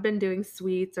 I've not been doing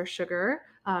sweets or sugar,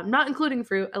 not including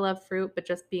fruit. I love fruit, but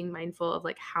just being mindful of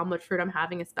like how much fruit I'm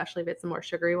having, especially if it's the more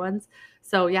sugary ones.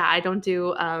 So yeah, I don't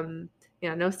do,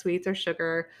 no sweets or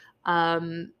sugar.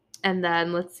 And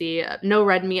then let's see, no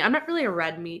red meat. I'm not really a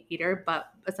red meat eater, but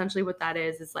essentially what that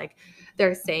is like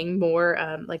they're saying more,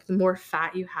 like the more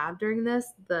fat you have during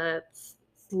this, the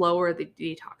slower the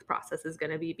detox process is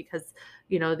going to be because,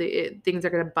 things are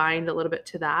going to bind a little bit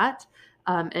to that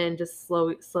and just slow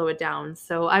it down.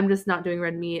 So I'm just not doing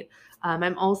red meat. I'm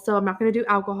not going to do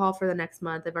alcohol for the next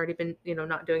month. I've already been,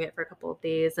 not doing it for a couple of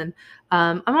days. And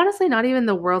I'm honestly not even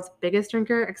the world's biggest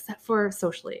drinker, except for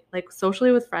socially, like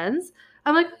socially with friends.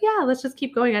 I'm like, yeah, let's just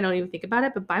keep going. I don't even think about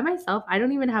it. But by myself, I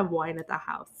don't even have wine at the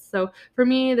house. So for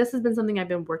me, this has been something I've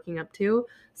been working up to.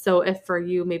 So if for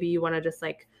you, maybe you want to just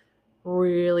like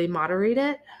really moderate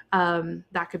it,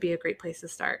 that could be a great place to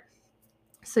start.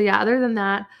 So yeah, other than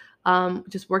that,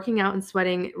 just working out and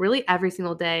sweating really every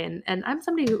single day. And I'm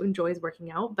somebody who enjoys working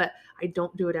out, but I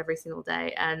don't do it every single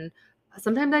day. And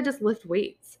sometimes I just lift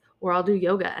weights or I'll do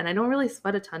yoga and I don't really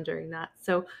sweat a ton during that.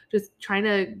 So just trying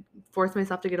to force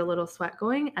myself to get a little sweat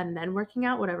going and then working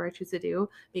out, whatever I choose to do,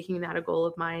 making that a goal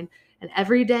of mine. And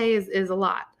every day is a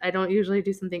lot. I don't usually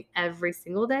do something every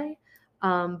single day.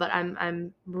 But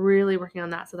I'm really working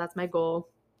on that. So that's my goal.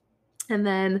 And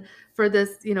then for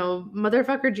this,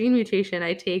 motherfucker gene mutation,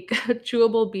 I take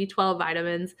chewable B12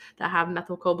 vitamins that have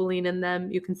methylcobalamin in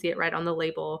them. You can see it right on the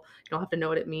label. You don't have to know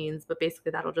what it means, but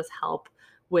basically that'll just help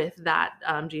with that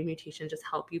gene mutation, just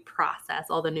help you process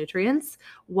all the nutrients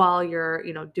while you're,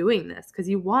 doing this. Because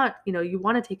you want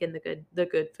to take in the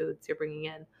good foods you're bringing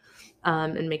in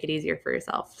and make it easier for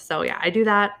yourself. So yeah, I do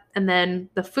that. And then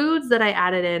the foods that I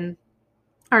added in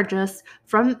are just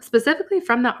specifically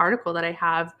from the article that I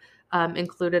have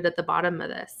included at the bottom of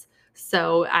this.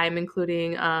 So I'm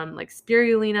including like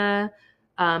spirulina,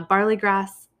 barley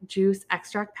grass juice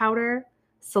extract powder,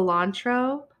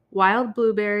 cilantro, wild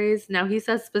blueberries. Now he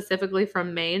says specifically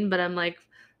from Maine, but I'm like,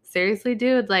 seriously,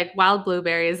 dude, like wild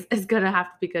blueberries is gonna have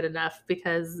to be good enough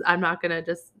because I'm not gonna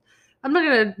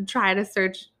try to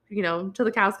search, till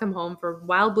the cows come home for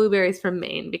wild blueberries from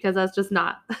Maine because that's just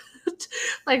not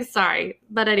like, sorry.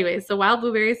 But anyway, so wild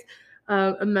blueberries,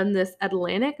 and then this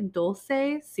Atlantic dulce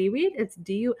seaweed. It's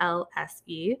Dulse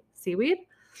seaweed.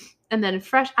 And then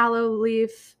fresh aloe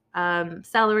leaf,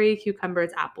 celery,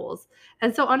 cucumbers, apples.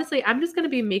 And so honestly, I'm just going to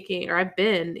be I've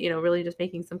been, really just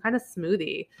making some kind of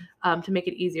smoothie to make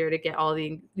it easier to get all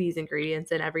these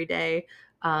ingredients in every day.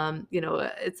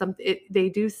 They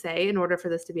do say in order for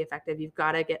this to be effective, you've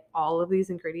got to get all of these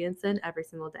ingredients in every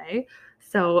single day.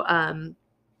 So,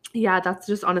 yeah, that's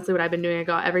just honestly what I've been doing. I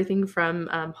got everything from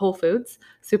Whole Foods,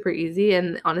 super easy.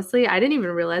 And honestly, I didn't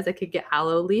even realize I could get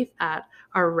aloe leaf at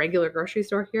our regular grocery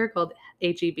store here called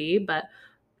HEB, but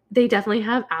They definitely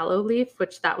have aloe leaf,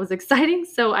 which that was exciting,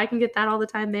 so I can get that all the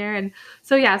time there, and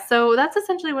so, yeah, so that's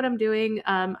essentially what I'm doing.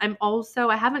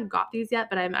 I haven't got these yet,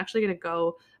 but I'm actually gonna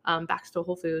go, back to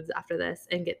Whole Foods after this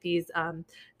and get these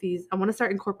I wanna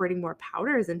start incorporating more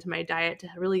powders into my diet to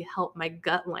really help my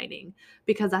gut lining,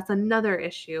 because that's another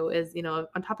issue is,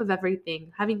 on top of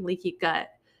everything, having leaky gut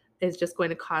is just going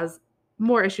to cause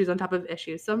more issues on top of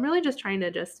issues, so I'm really just trying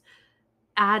to just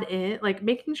add in like,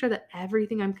 making sure that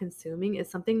everything I'm consuming is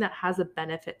something that has a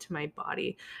benefit to my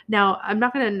body. Now, I'm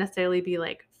not gonna necessarily be,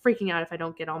 like, freaking out if I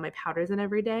don't get all my powders in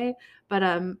every day, but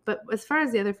as far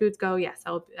as the other foods go, yes,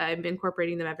 I'm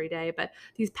incorporating them every day, but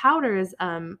these powders,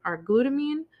 are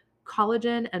glutamine,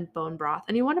 collagen, and bone broth,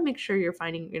 and you wanna make sure you're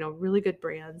finding, really good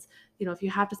brands. If you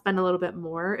have to spend a little bit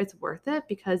more, it's worth it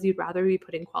because you'd rather be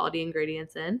putting quality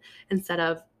ingredients in instead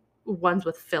of ones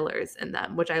with fillers in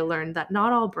them, which I learned that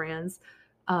not all brands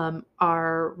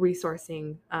are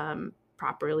resourcing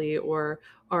properly or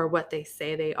what they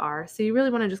say they are. So you really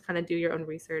want to just kind of do your own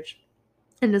research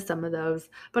into some of those.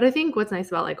 But I think what's nice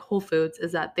about like Whole Foods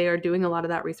is that they are doing a lot of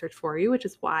that research for you, which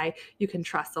is why you can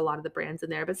trust a lot of the brands in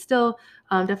there. But still,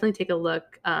 definitely take a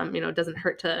look. It doesn't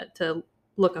hurt to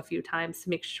look a few times to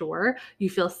make sure you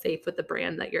feel safe with the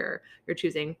brand that you're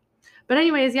choosing. But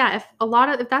anyways, yeah,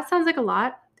 if that sounds like a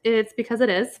lot, it's because it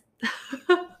is.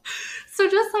 So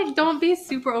just like don't be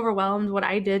super overwhelmed. What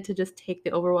I did to just take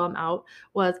the overwhelm out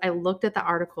was I looked at the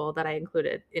article that I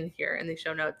included in here in the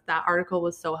show notes. That article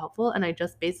was so helpful and I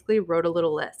just basically wrote a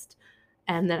little list.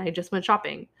 And then I just went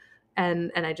shopping.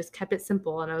 And I just kept it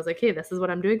simple and I was like, "Hey, this is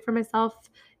what I'm doing for myself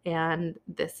and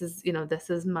this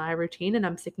is my routine and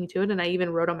I'm sticking to it." And I even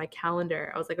wrote on my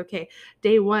calendar. I was like, "Okay,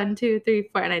 day 1, 2, 3,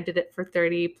 4," and I did it for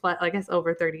 30 plus, I guess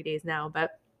over 30 days now,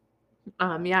 but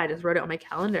yeah, I just wrote it on my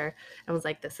calendar and was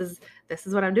like, this is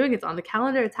what I'm doing. It's on the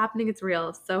calendar, it's happening, it's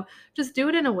real. So just do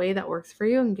it in a way that works for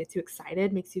you and gets you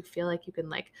excited, makes you feel like you can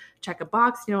like check a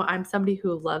box. I'm somebody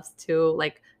who loves to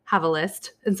like have a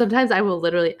list. And sometimes I will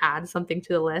literally add something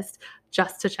to the list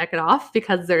just to check it off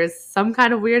because there's some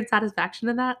kind of weird satisfaction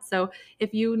in that. So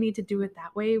if you need to do it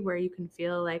that way where you can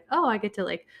feel like, oh, I get to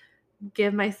like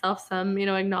give myself some,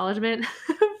 acknowledgement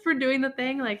for doing the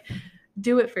thing, like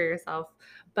do it for yourself.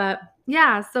 But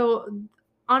yeah, so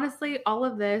honestly, all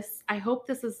of this, I hope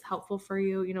this is helpful for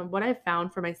you. What I've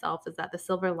found for myself is that the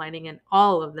silver lining in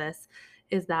all of this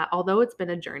is that although it's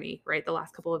been a journey, right? The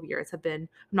last couple of years have been, I'm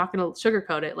not going to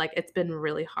sugarcoat it, like it's been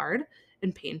really hard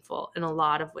and painful in a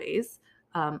lot of ways,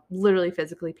 literally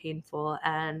physically painful.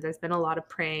 And there's been a lot of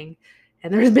praying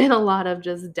and there's been a lot of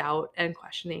just doubt and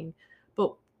questioning.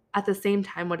 But at the same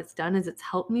time, what it's done is it's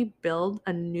helped me build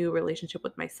a new relationship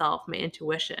with myself, my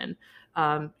intuition.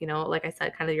 Like I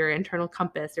said, kind of your internal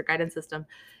compass, your guidance system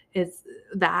is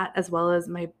that, as well as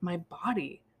my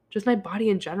body, just my body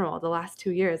in general. The last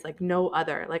 2 years, like no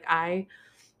other. Like I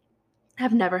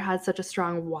have never had such a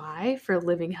strong why for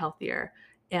living healthier.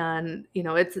 And,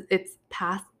 it's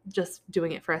past just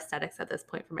doing it for aesthetics at this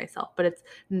point for myself, but it's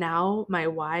now my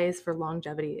why is for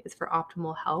longevity, is for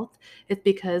optimal health. It's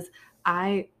because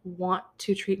I want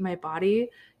to treat my body,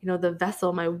 the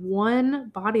vessel, my one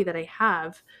body that I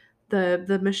have,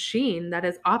 the machine that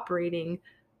is operating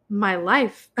my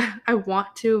life. I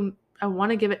want to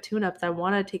give it tune-ups. I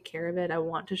want to take care of it. I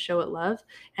want to show it love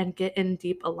and get in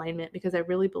deep alignment because I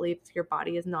really believe if your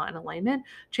body is not in alignment,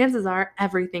 chances are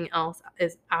everything else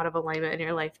is out of alignment in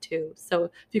your life too. So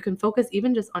if you can focus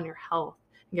even just on your health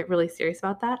and get really serious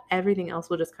about that, everything else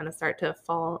will just kind of start to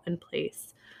fall in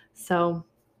place. So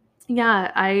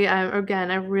yeah,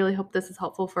 again, I really hope this is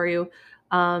helpful for you.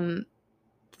 Um,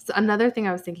 so another thing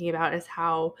I was thinking about is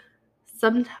how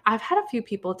I've had a few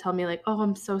people tell me like, "Oh,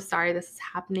 I'm so sorry this is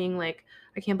happening. Like,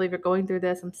 I can't believe you're going through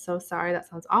this. I'm so sorry. That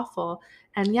sounds awful."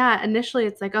 And yeah, initially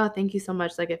it's like, "Oh, thank you so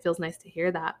much." Like it feels nice to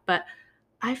hear that. But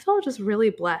I feel just really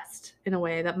blessed in a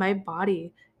way that my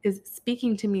body is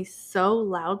speaking to me so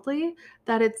loudly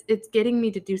that it's getting me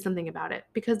to do something about it,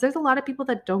 because there's a lot of people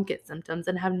that don't get symptoms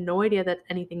and have no idea that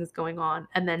anything's going on,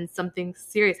 and then something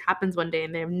serious happens one day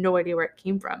and they have no idea where it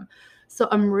came from. So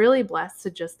I'm really blessed to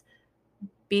just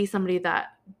be somebody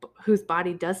that whose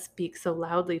body does speak so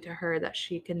loudly to her that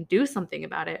she can do something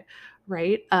about it,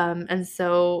 right? And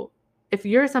so if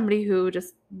you're somebody who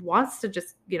just wants to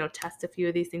just, test a few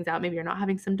of these things out, maybe you're not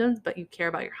having symptoms, but you care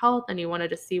about your health and you want to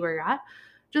just see where you're at,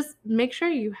 just make sure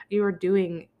you are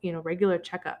doing, regular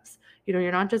checkups.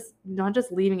 You're not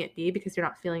just leaving it be because you're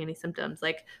not feeling any symptoms.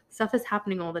 Like stuff is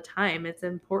happening all the time. It's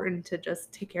important to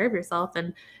just take care of yourself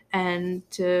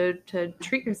and to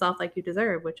treat yourself like you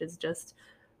deserve, which is just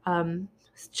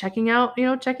checking out the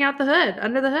hood,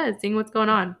 under the hood, seeing what's going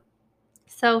on.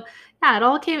 So yeah,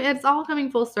 it's all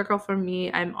coming full circle for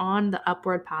me. I'm on the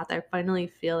upward path. I finally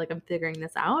feel like I'm figuring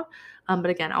this out. But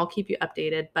again, I'll keep you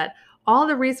updated. But all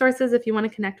the resources, if you want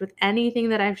to connect with anything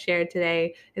that I've shared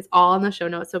today, is all in the show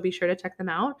notes. So be sure to check them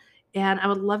out. And I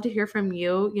would love to hear from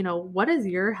you. What has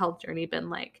your health journey been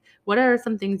like? What are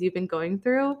some things you've been going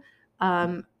through?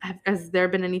 Has there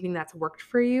been anything that's worked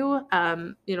for you?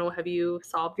 Have you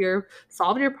solved your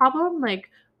problem? Like,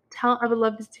 I would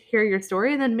love to hear your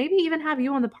story, and then maybe even have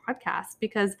you on the podcast,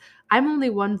 because I'm only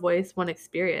one voice, one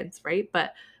experience, right?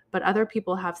 But other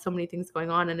people have so many things going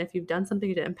on, and if you've done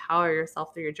something to empower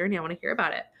yourself through your journey, I want to hear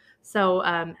about it. So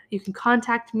you can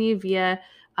contact me via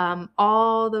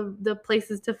all the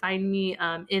places to find me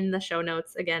in the show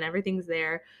notes. Again, everything's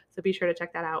there, so be sure to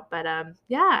check that out. But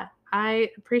yeah, I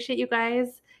appreciate you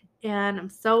guys, and I'm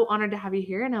so honored to have you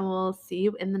here, and I will see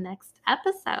you in the next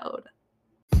episode.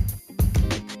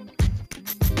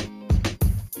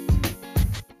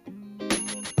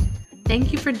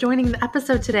 Thank you for joining the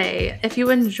episode today. If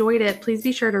you enjoyed it, please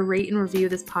be sure to rate and review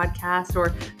this podcast,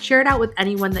 or share it out with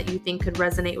anyone that you think could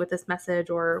resonate with this message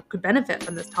or could benefit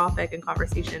from this topic and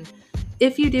conversation.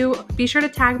 If you do, be sure to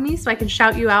tag me so I can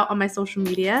shout you out on my social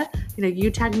media.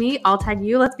 You tag me, I'll tag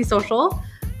you. Let's be social.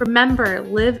 Remember,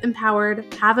 live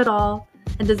empowered, have it all,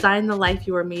 and design the life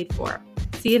you were made for.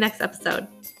 See you next episode.